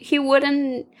he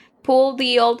wouldn't pull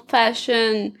the old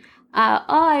fashioned,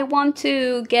 I want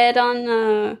to get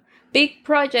on big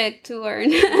project to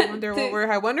learn. I wonder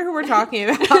who we're talking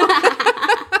about.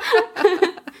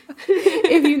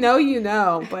 If you know, you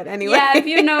know. But anyway. Yeah, if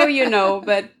you know, you know.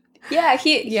 But yeah,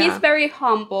 he's very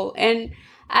humble. And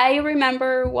I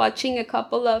remember watching a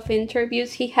couple of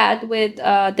interviews he had with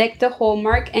Deck the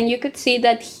Hallmark, and you could see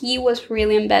that he was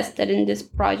really invested in this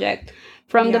project.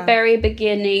 From the very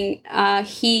beginning,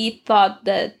 he thought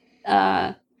that,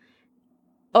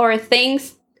 or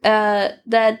thinks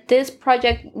that this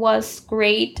project was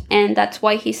great, and that's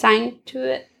why he signed to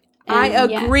it. And, I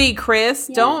agree, Chris.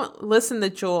 Yeah. Don't listen to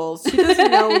Jules. She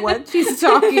doesn't know what she's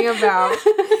talking about.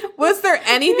 Was there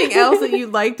anything else that you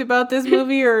liked about this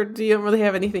movie, or do you don't really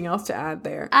have anything else to add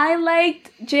there? I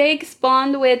liked Jake's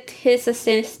bond with his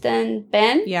assistant,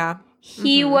 Ben. Yeah.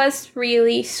 He was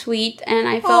really sweet, and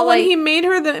I felt like he made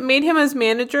him his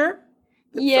manager.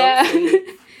 That's so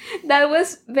that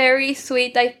was very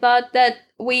sweet. I thought that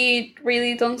we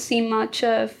really don't see much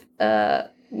of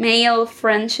male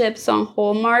friendships on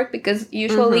Hallmark, because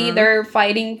usually they're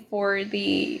fighting for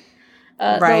the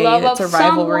love of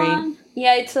rivalry. Someone.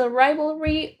 Yeah, it's a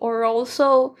rivalry, or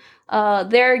also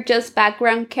they're just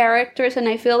background characters, and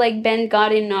I feel like Ben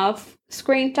got enough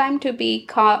screen time to be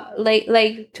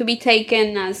to be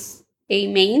taken as a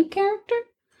main character,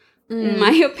 in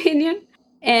my opinion.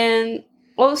 And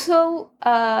also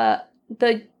I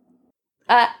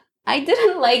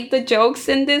didn't like the jokes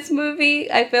in this movie.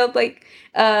 I felt like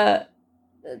they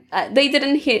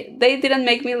didn't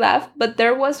make me laugh, but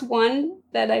there was one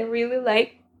that I really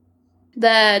liked.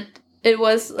 That it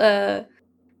was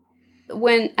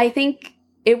when I think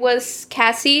it was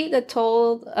Cassie that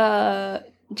told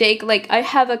Jake, like, I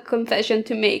have a confession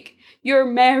to make. You're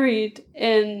married,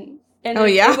 and it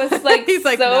was like he's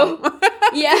like, so no.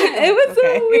 Yeah, it was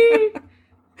so weird.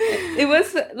 It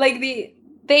was like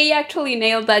they actually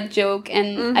nailed that joke,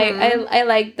 and I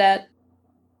like that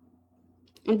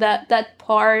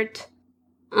part.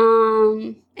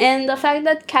 And the fact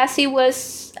that Cassie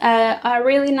was a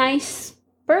really nice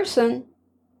person.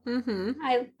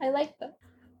 I like that.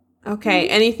 Okay.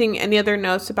 Any other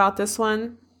notes about this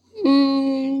one?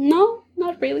 No,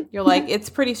 not really. You're like, it's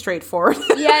pretty straightforward.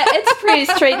 Yeah, it's pretty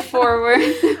straightforward.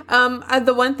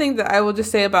 The one thing that I will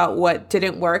just say about what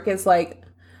didn't work is like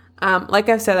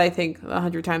I've said, I think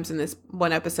 100 times in this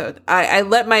one episode, I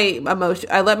let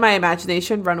my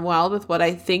imagination run wild with what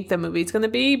I think the movie's going to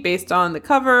be based on the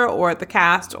cover or the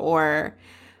cast or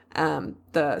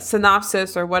the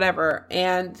synopsis or whatever.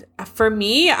 And for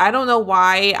me, I don't know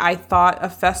why I thought a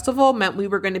festival meant we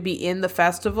were going to be in the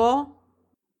festival,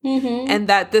 and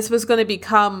that this was going to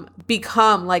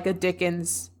become like a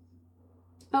Dickens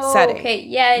setting. Okay,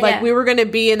 yeah, like we were going to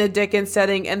be in a Dickens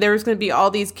setting, and there was going to be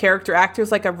all these character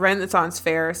actors, like a Renaissance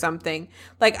fair or something.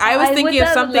 Like I was thinking of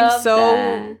something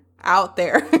so out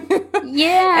there.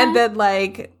 Yeah, and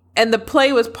then and the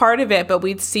play was part of it, but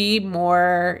we'd see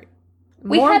more of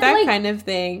that kind of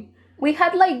thing. We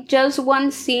had just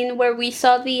one scene where we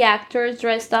saw the actors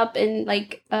dressed up in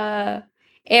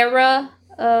era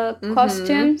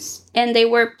costumes, and they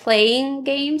were playing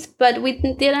games, but we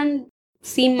didn't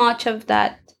see much of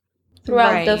that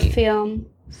throughout the film.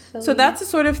 So that's the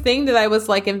sort of thing that I was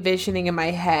envisioning in my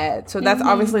head. So that's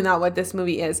obviously not what this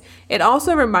movie is. It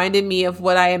also reminded me of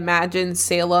what I imagined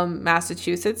Salem,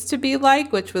 Massachusetts to be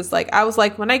like, which was I was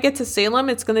like, when I get to Salem,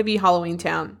 it's going to be Halloween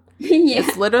Town. Yeah.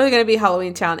 It's literally going to be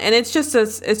Halloween Town, and it's just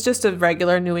a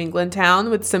regular New England town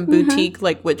with some boutique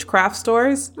witchcraft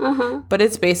stores. But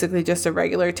it's basically just a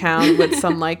regular town with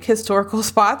some historical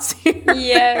spots here.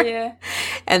 Yeah.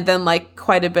 And then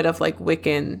quite a bit of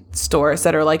Wiccan stores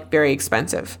that are very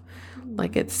expensive.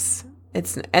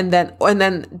 It's and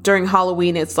then during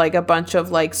Halloween it's a bunch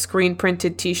of screen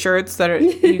printed t-shirts that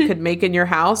you could make in your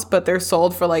house, but they're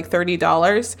sold for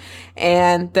 $30,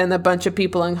 and then a bunch of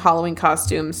people in Halloween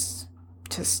costumes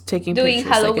just taking doing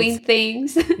pictures. Halloween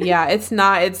things. Yeah, it's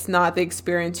not the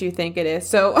experience you think it is.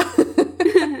 So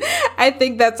I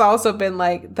think that's also been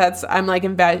I'm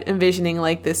envisioning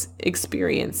this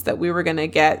experience that we were gonna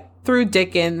get through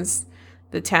Dickens,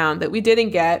 the town, that we didn't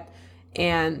get.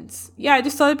 And yeah, I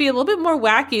just thought it'd be a little bit more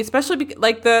wacky, especially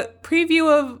the preview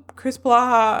of Chris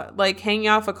Blaha hanging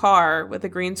off a car with a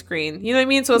green screen. You know what I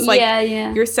mean? So it's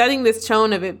you're setting this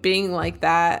tone of it being like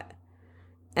that,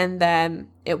 and then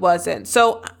it wasn't.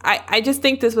 So I just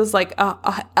think this was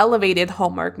a elevated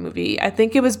Hallmark movie. I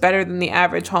think it was better than the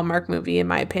average Hallmark movie in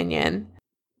my opinion.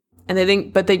 And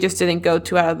they just didn't go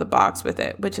too out of the box with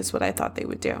it, which is what I thought they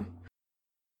would do.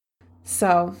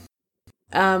 So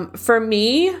for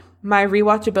me, my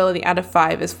rewatchability out of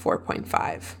 5 is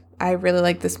 4.5. I really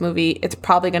like this movie. It's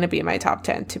probably going to be in my top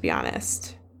 10, to be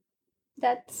honest.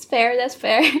 That's fair.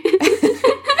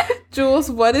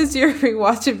 Jules, what is your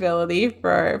rewatchability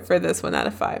for this 1 out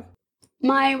of 5?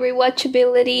 My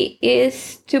rewatchability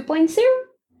is 2.0.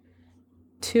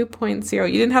 2.0.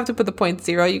 You didn't have to put the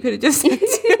 0.0. You could have just said 2.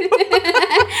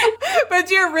 But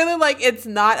you're really like, it's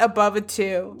not above a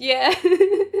 2. Yeah.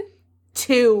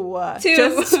 2.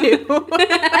 Just 2.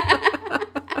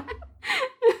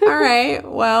 All right.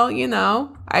 Well,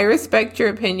 I respect your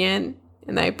opinion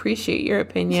and I appreciate your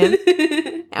opinion.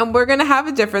 And we're going to have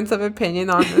a difference of opinion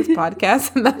on this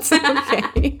podcast, and that's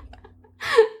okay.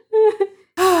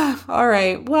 All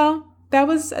right. Well, that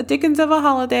was a Dickens of a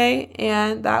Holiday,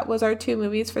 and that was our 2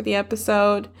 movies for the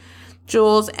episode.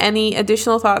 Jules, any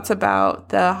additional thoughts about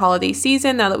the holiday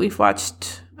season now that we've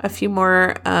watched a few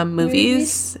more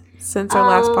movies since our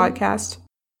last podcast?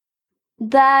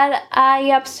 That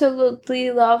I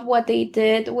absolutely love what they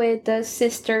did with the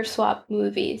sister swap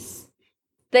movies.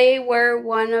 They were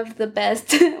one of the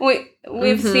best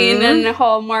we've seen in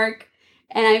Hallmark,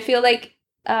 and I feel like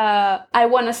I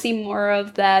want to see more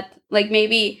of that. Like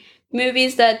maybe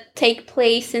movies that take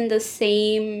place in the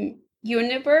same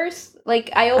universe. Like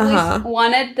I always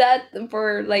wanted that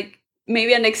for like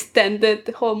maybe an extended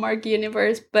Hallmark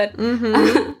universe, but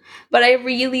but I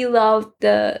really loved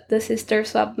the sister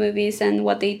swap movies and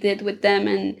what they did with them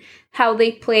and how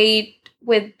they played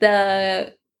with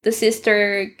the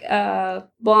sister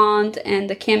bond and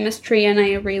the chemistry, and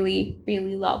I really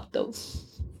loved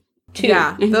those too.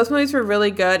 Yeah, those movies were really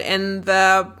good, and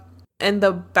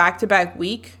the back-to-back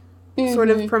week sort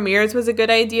of premieres was a good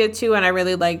idea too, and I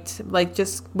really liked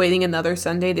just waiting another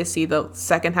Sunday to see the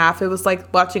second half. It was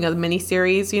like watching a mini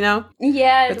series, Yeah,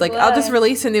 it's like I'll just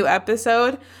release a new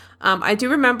episode. I do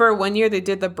remember one year they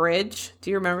did The Bridge.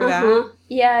 Do you remember that?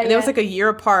 Yeah, and it was like a year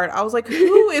apart. I was like,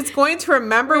 who is going to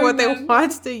remember what they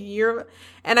watched a year?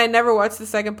 And I never watched the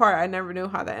second part. I never knew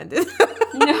how that ended.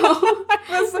 No.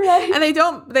 And they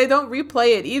don't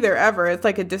replay it either ever. It's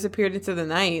like it disappeared into the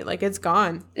night. Like it's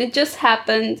gone. It just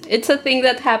happened. It's a thing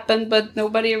that happened, but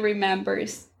nobody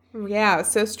remembers. Yeah,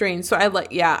 it's so strange. So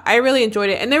I really enjoyed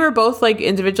it. And they were both like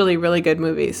individually really good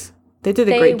movies. They did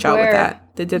a great job with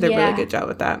that. They did a really good job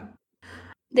with that.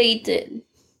 They did.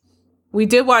 We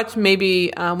did watch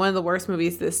maybe one of the worst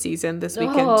movies this season, this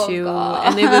weekend too. God.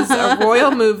 And it was a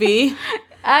royal movie.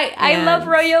 I love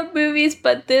royal movies,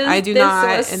 but I do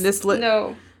not. Was, and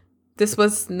no. This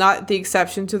was not the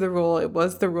exception to the rule. It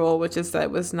was the rule, which is that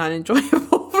it was not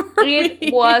enjoyable for me.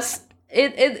 It was.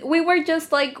 We were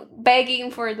just like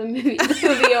begging for the movie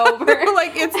to be over.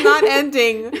 Like it's not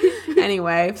ending.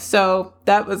 Anyway, so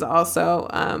that was also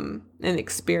an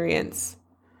experience.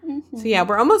 So yeah,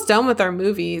 we're almost done with our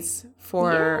movies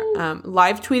for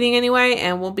live tweeting anyway,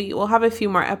 and we'll have a few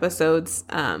more episodes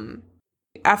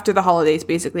after the holidays,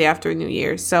 basically after New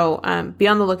Year's. So be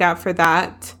on the lookout for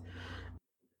that.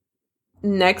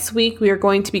 Next week we are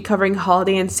going to be covering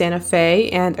Holiday in Santa Fe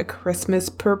and A Christmas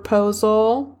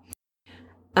Proposal.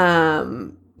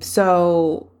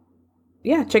 So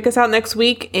yeah, check us out next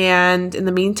week, and in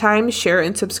the meantime, share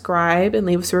and subscribe and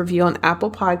leave us a review on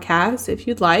Apple Podcasts if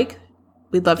you'd like.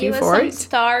 We'd love you for it. Give us some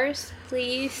stars,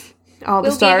 please.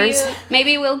 The stars.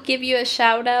 Maybe we'll give you a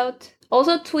shout out.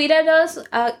 Also, tweet at us.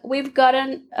 We've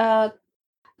gotten a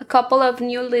couple of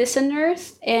new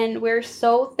listeners, and we're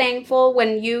so thankful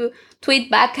when you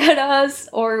tweet back at us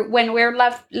or when we're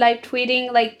live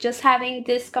tweeting, like just having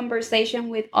this conversation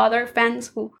with other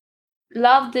fans who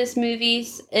love these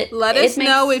movies. Let us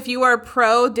know if you are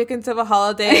pro Dickens of a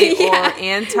Holiday or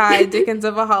anti Dickens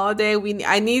of a Holiday.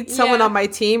 I need someone on my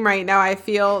team right now. I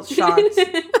feel shocked.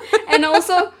 And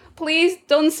also, please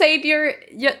don't send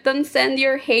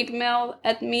your hate mail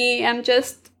at me. I'm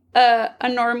just a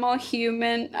normal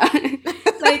human.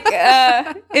 Like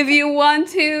if you want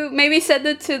to, maybe send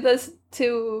it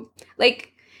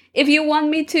if you want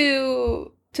me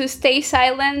to stay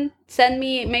silent, send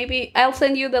me, maybe I'll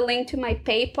send you the link to my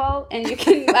PayPal and you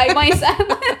can buy my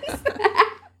silence.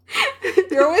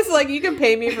 You're always like, you can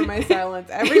pay me for my silence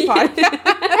every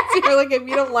podcast. You're like, if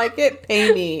you don't like it,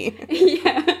 pay me.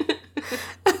 Yeah.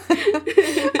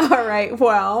 All right.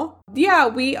 Well, yeah,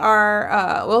 we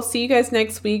are, we'll see you guys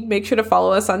next week. Make sure to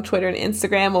follow us on Twitter and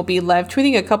Instagram. We'll be live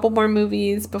tweeting a couple more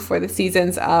movies before the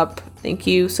season's up. Thank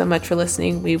you so much for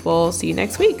listening. We will see you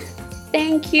next week.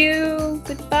 Thank you.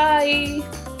 Goodbye.